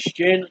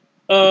Christian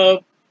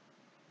of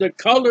the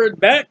colored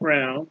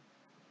background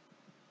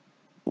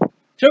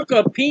took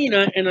a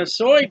peanut and a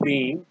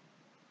soybean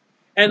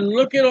and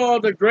look at all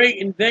the great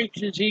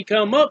inventions he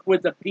come up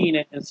with the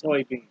peanut and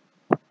soybean.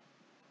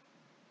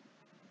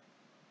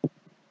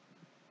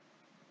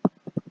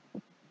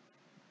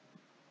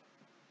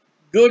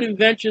 Good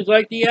inventions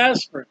like the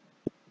aspirin.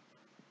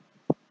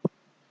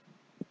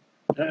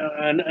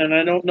 And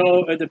I don't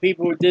know if the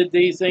people who did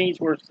these things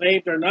were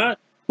saved or not,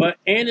 but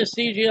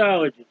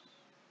anesthesiologists.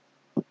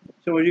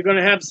 So when you're going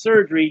to have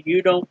surgery,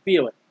 you don't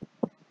feel it.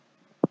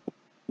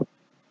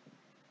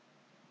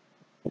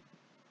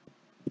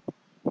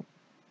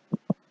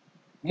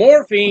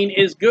 Morphine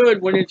is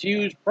good when it's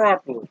used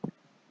properly.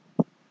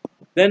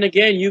 Then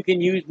again, you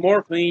can use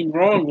morphine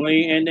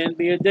wrongly and then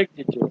be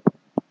addicted to it.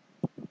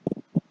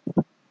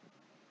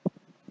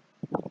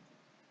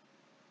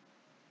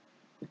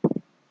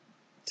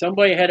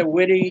 Somebody had a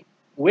witty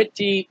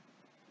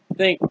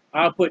thing.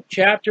 I'll put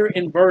chapter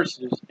and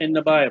verses in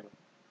the Bible.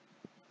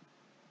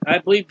 I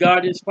believe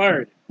God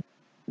inspired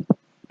it.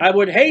 I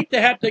would hate to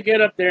have to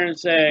get up there and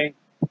say,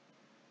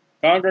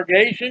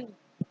 congregation,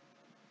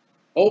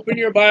 open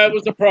your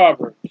Bibles to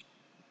Proverbs.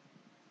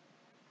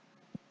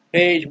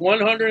 Page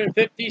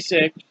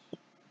 156,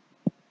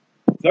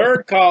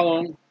 third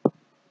column,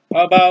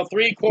 about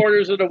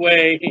 3/4 of the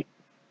way.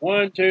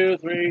 1, 2,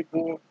 3,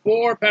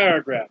 4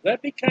 paragraphs.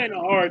 That'd be kind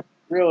of hard,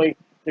 really,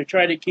 to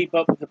try to keep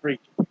up with the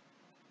preaching.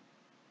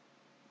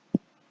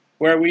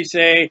 Where we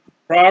say,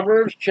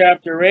 Proverbs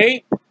chapter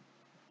 8,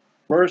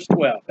 verse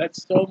 12.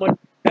 That's so much.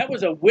 That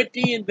was a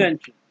witty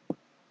invention.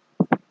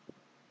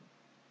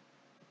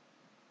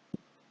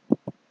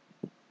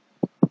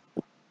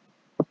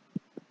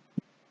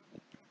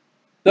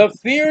 The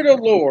fear of the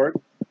Lord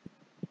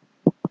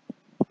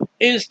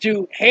is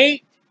to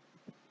hate.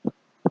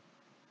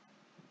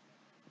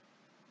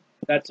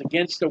 That's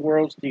against the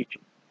world's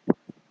teaching.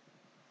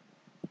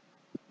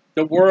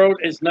 The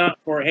world is not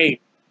for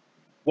hate.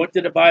 What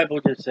did the Bible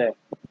just say?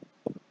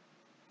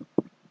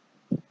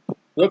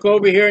 Look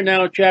over here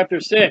now in chapter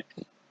 6,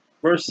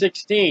 verse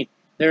 16.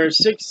 There are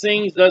 6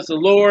 things does the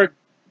Lord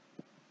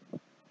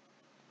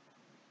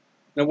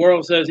The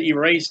world says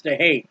erase the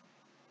hate.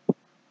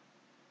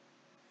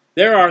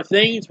 There are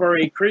things for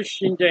a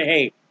Christian to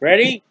hate.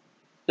 Ready?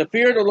 The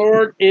fear of the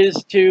Lord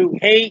is to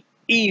hate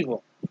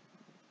evil.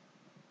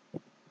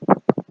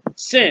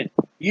 Sin.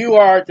 You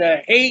are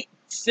to hate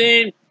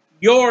sin,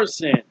 your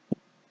sin.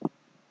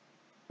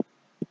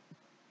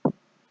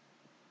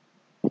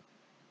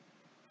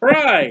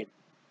 Pride.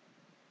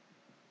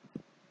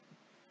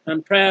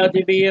 I'm proud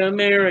to be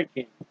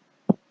American.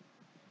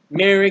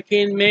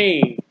 American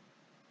made.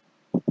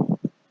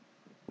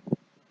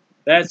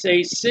 That's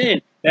a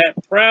sin. That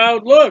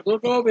proud look.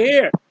 Look over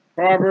here.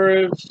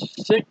 Proverbs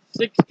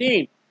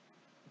 6:16.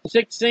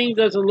 6 things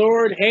does the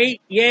Lord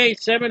hate. Yea,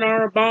 7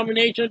 are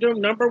abomination to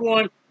him. Number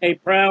 1, a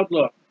proud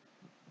look.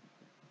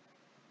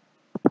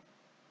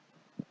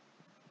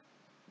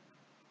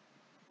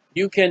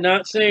 You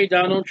cannot say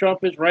Donald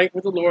Trump is right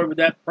with the Lord with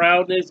that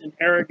proudness and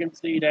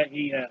arrogancy that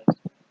he has.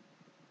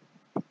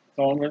 That's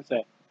all I'm going to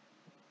say.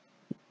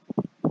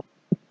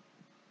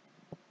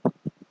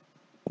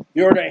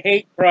 You're to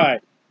hate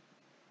pride.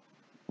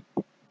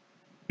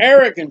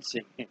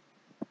 Arrogancy.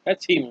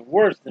 That's even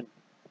worse than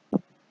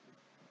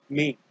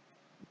me.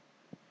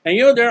 And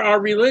you know, there are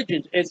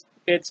religions.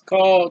 It's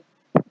called,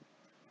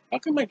 how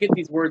come I get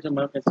these words in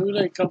my mouth? As soon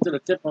as they come to the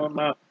tip of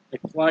my mouth, they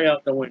fly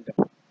out the window.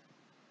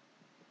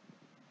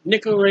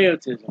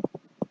 Nicolaitanism.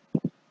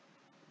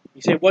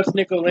 You say, what's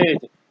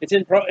Nicolaitanism? It's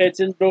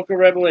in Book of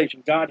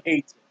Revelation. God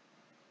hates it.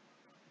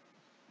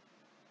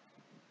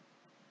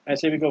 I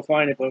say we go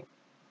find it, but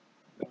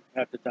we don't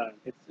have the time.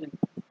 It's in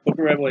Book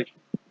of Revelation.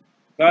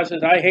 God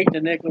says, I hate the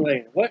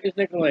Nicolaitans. What is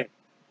Nicolaitans?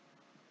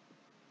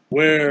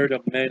 We're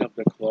the men of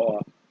the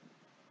cloth.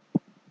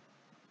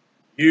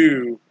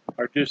 You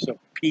are just a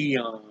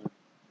peon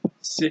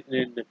sitting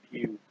in the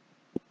pew.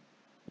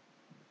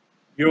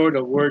 You're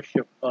to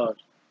worship us.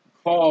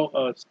 Call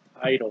us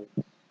titles.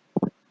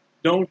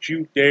 Don't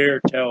you dare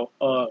tell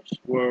us.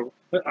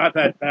 I've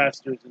had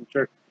pastors in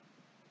church.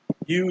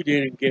 You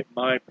didn't get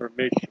my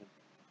permission.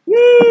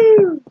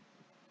 Woo!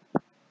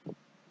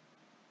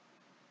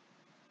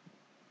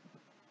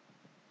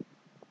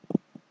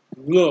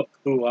 Look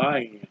who I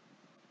am.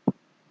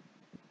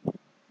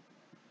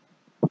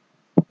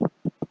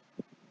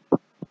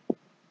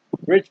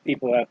 Rich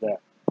people have that.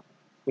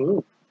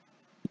 Ooh.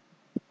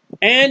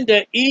 And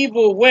the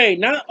evil way.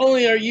 Not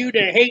only are you to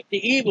hate the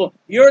evil,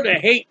 you're to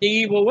hate the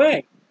evil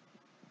way.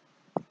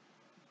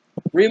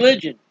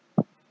 Religion.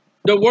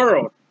 The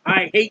world.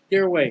 I hate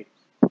their ways.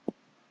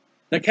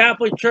 The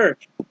Catholic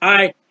Church.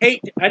 I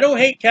don't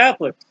hate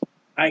Catholics.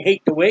 I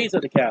hate the ways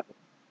of the Catholics.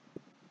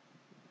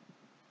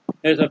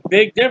 There's a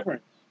big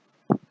difference.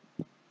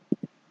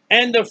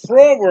 And the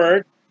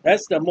froward,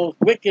 that's the most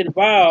wicked,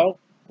 vile,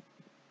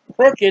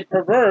 crooked,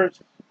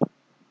 perverse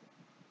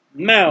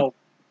mouth.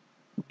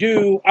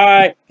 Do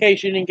I, in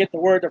case you didn't get the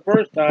word the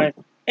first time,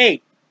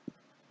 hate.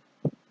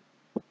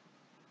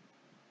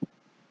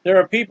 There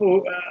are people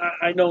who,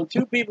 I know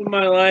 2 people in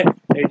my life,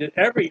 they did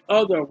every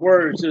other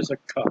word is a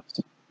cuss.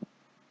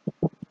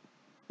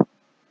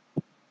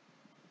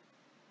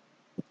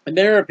 And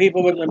there are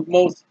people with the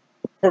most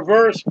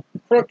perverse,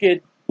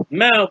 crooked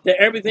mouth that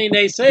everything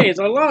they say is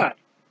a lie.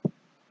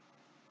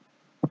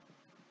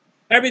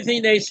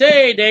 Everything they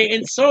say, they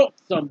insult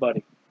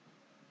somebody.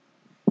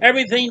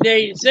 Everything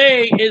they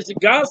say is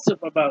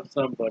gossip about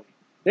somebody.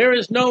 There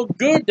is no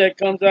good that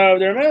comes out of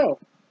their mouth.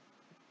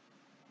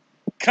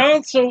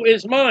 Counsel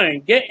is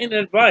mine. Getting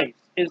advice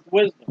is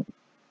wisdom.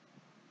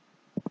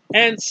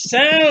 And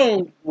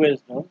sound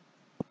wisdom.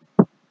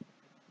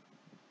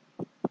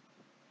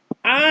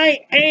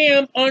 I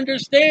am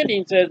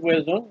understanding, says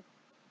wisdom.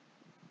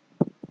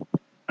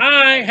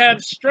 I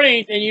have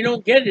strength, and you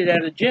don't get it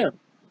at a gym.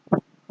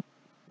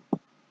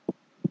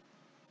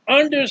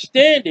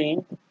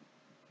 Understanding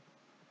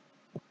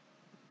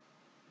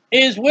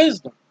is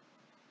wisdom.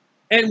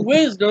 And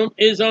wisdom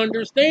is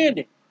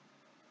understanding.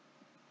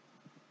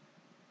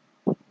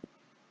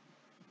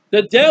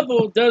 The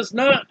devil does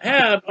not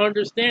have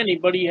understanding,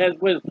 but he has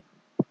wisdom.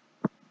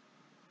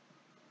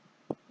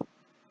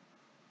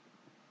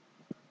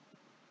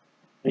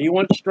 And you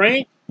want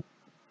strength?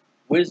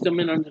 Wisdom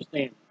and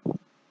understanding.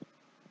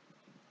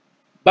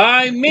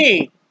 By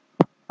me,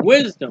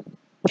 wisdom,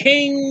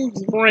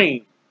 king's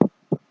brain,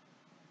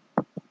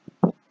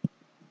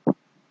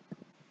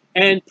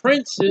 and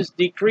princes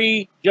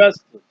decree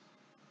justice.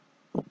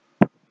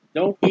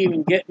 Don't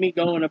even get me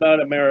going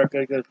about America,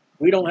 because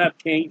we don't have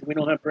kings, we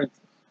don't have princes.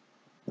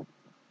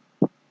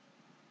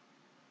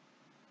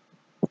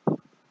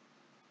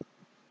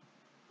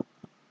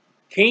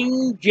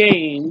 King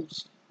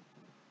James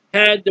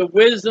had the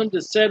wisdom to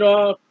set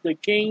off the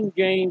King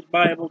James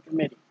Bible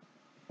Committee.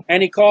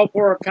 And he called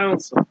for a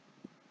council.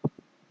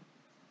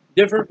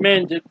 Different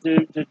men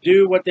to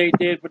do what they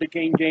did for the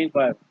King James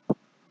Bible.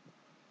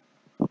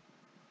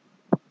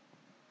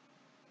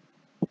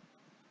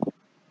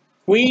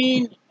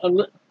 Queen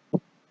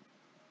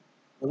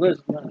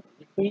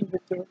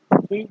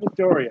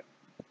Victoria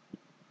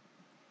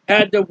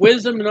had the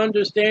wisdom and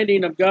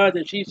understanding of God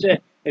that she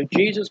said, if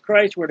Jesus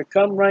Christ were to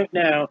come right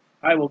now,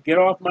 I will get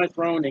off my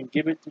throne and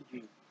give it to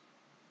Jesus.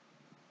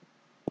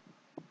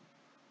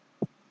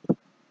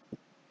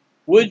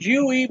 Would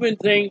you even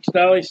think,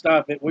 Sally,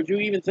 stop it, would you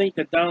even think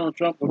that Donald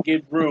Trump would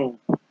give room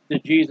to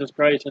Jesus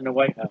Christ in the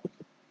White House?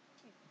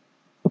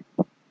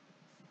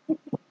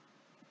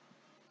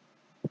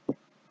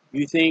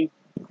 You think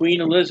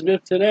Queen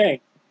Elizabeth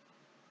today,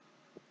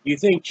 you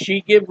think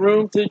she'd give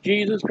room to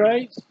Jesus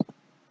Christ?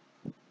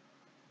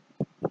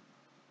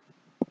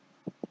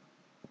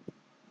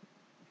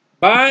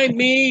 By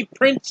me,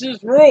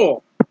 princes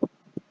rule.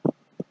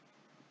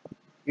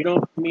 You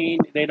don't mean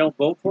they don't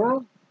vote for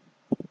him?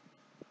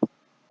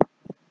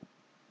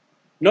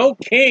 No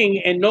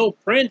king and no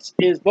prince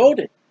is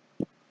voted.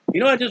 You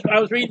know, I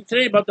was reading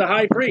today about the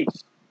high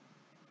priest.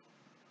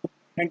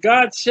 And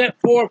God set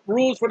forth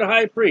rules for the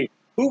high priest.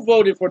 Who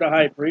voted for the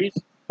high priest?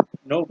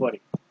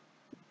 Nobody.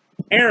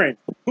 Aaron.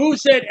 Who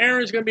said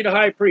Aaron's going to be the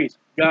high priest?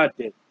 God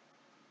did.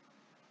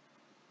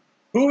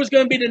 Who was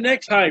going to be the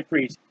next high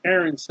priest?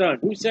 Aaron's son.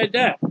 Who said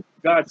that?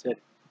 God said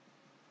it.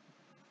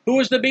 Who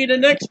was to be the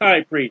next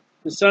high priest?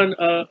 The son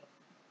of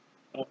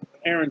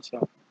Aaron's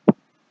son.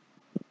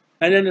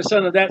 And then the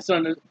son of that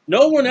son.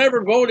 No one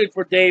ever voted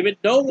for David.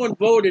 No one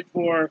voted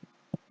for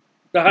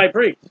the high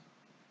priest.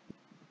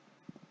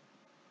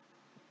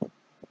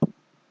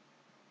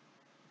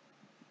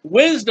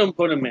 Wisdom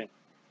put him in.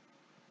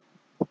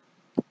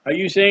 Are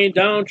you saying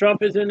Donald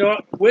Trump is in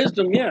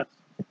wisdom? Yes.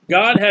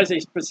 God has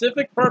a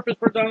specific purpose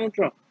for Donald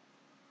Trump.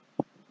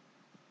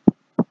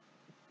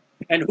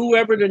 And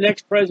whoever the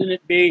next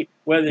president be,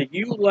 whether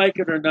you like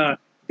it or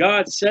not,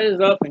 God set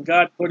it up and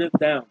God put it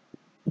down.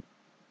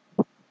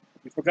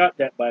 You forgot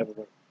that Bible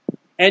word.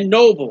 And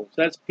nobles,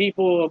 that's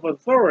people of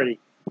authority.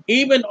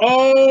 Even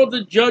all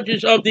the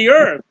judges of the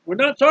earth. We're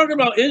not talking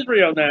about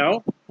Israel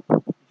now.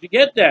 Did you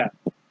get that?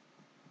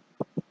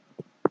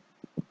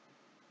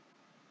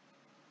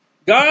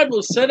 God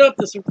will set up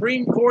the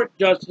Supreme Court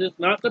justice,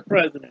 not the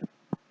president,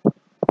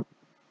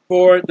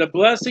 for the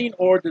blessing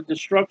or the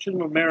destruction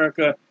of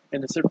America.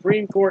 And the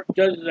Supreme Court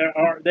judges that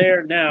are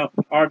there now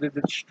are the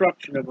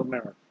destruction of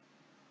America.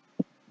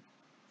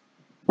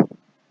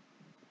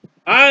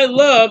 I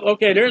love,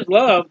 okay, there's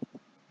love.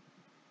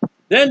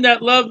 Them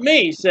that love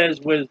me, says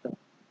wisdom.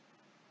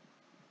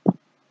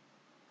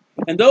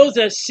 And those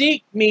that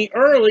seek me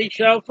early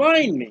shall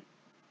find me.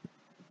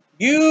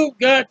 You've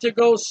got to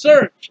go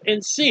search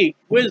and seek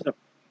wisdom.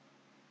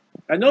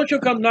 I know she'll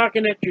come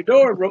knocking at your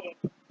door,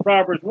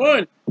 Proverbs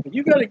 1, but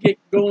you got to get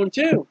going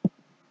too.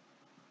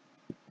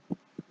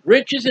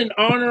 Riches and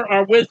honor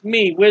are with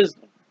me,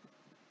 wisdom.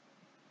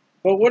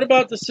 But what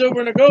about the silver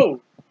and the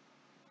gold?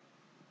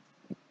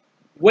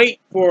 Wait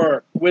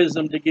for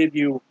wisdom to give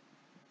you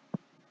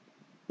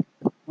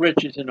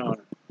riches and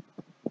honor.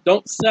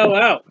 Don't sell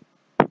out.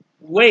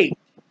 Wait.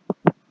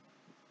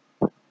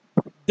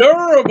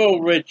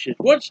 Durable riches.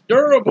 What's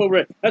durable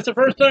riches? That's the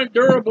first time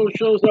durable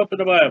shows up in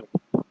the Bible.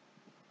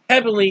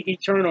 Heavenly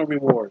eternal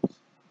rewards.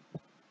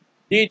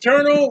 The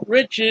eternal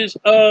riches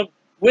of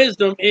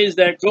wisdom is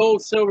that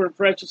gold, silver, and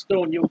precious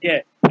stone you'll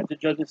get at the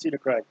judgment seat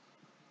of Christ.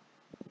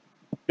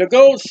 The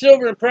gold,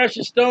 silver, and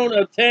precious stone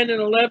of 10 and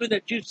 11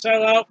 that you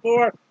sell out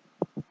for,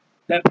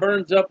 that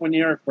burns up when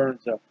the earth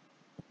burns up.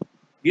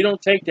 You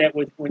don't take that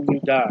with when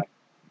you die.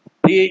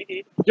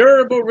 The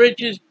durable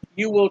riches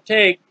you will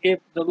take if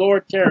the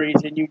Lord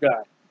tarries and you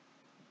die.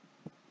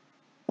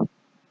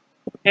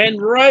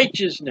 And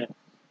righteousness.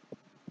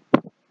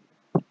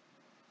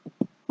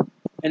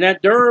 And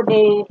that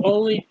durable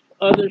only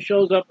other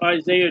shows up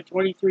Isaiah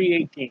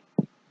 23:18.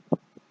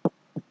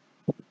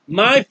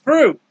 My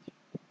fruit.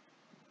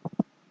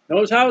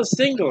 Notice how it's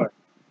singular.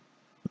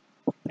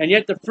 And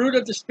yet the fruit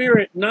of the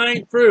Spirit,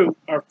 9 fruit,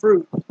 are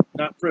fruit,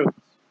 not fruits.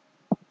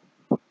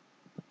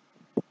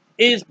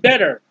 Is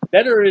better.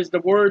 Better is the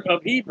word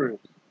of Hebrews.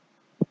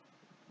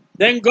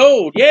 Than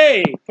gold.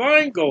 Yea,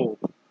 fine gold.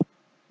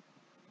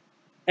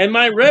 And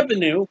my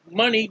revenue,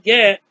 money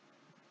get,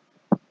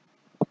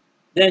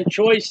 than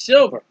choice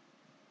silver.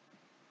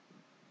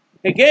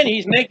 Again,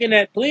 he's making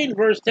that plea in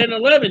verse 10 and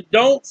 11.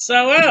 Don't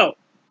sell out.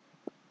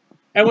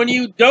 And when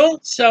you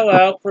don't sell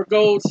out for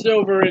gold,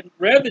 silver, and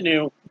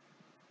revenue,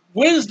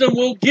 wisdom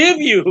will give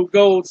you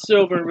gold,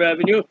 silver, and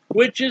revenue,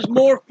 which is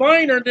more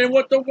finer than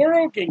what the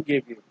world can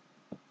give you.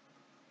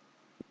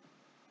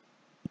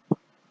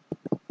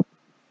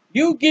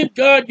 You give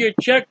God your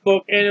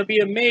checkbook, and you'll be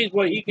amazed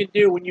what he can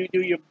do when you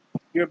do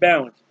your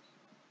balances.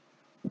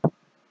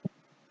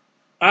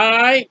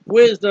 I,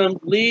 wisdom,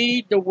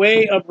 lead the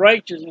way of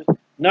righteousness,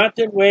 not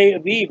the way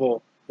of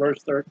evil.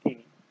 Verse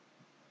 13.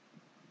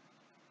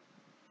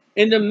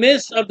 In the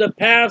midst of the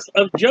paths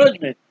of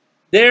judgment,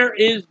 there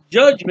is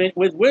judgment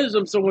with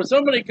wisdom. So when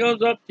somebody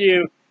comes up to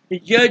you,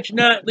 judge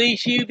not,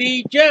 lest you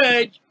be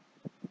judged,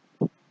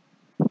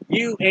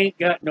 you ain't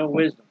got no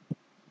wisdom.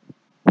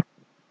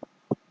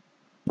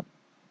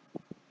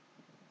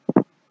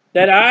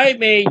 That I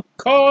may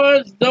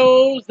cause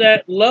those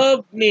that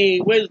love me,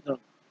 wisdom,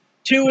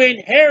 to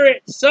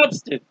inherit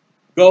substance,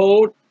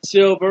 gold,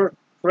 silver,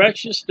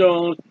 precious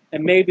stones,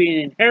 and maybe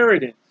an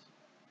inheritance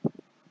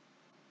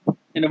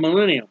in the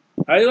millennium.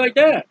 How do you like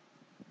that?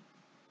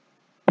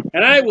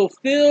 And I will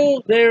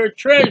fill their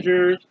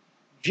treasures,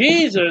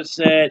 Jesus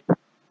said,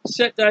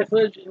 set thy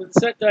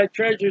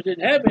treasures in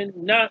heaven,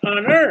 not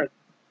on earth.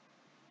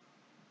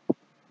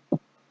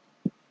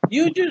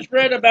 You just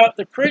read about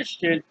the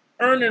Christian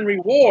earning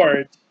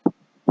rewards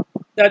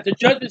that the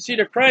judgment seat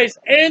of Christ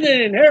and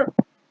an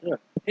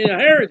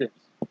inheritance.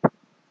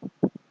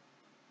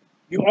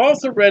 You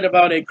also read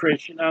about a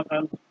Christian.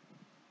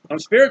 I'm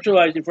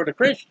spiritualizing for the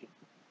Christian.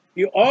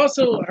 You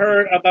also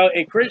heard about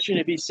a Christian,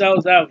 if he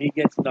sells out, he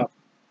gets nothing.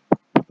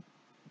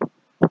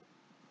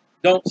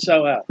 Don't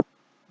sell out.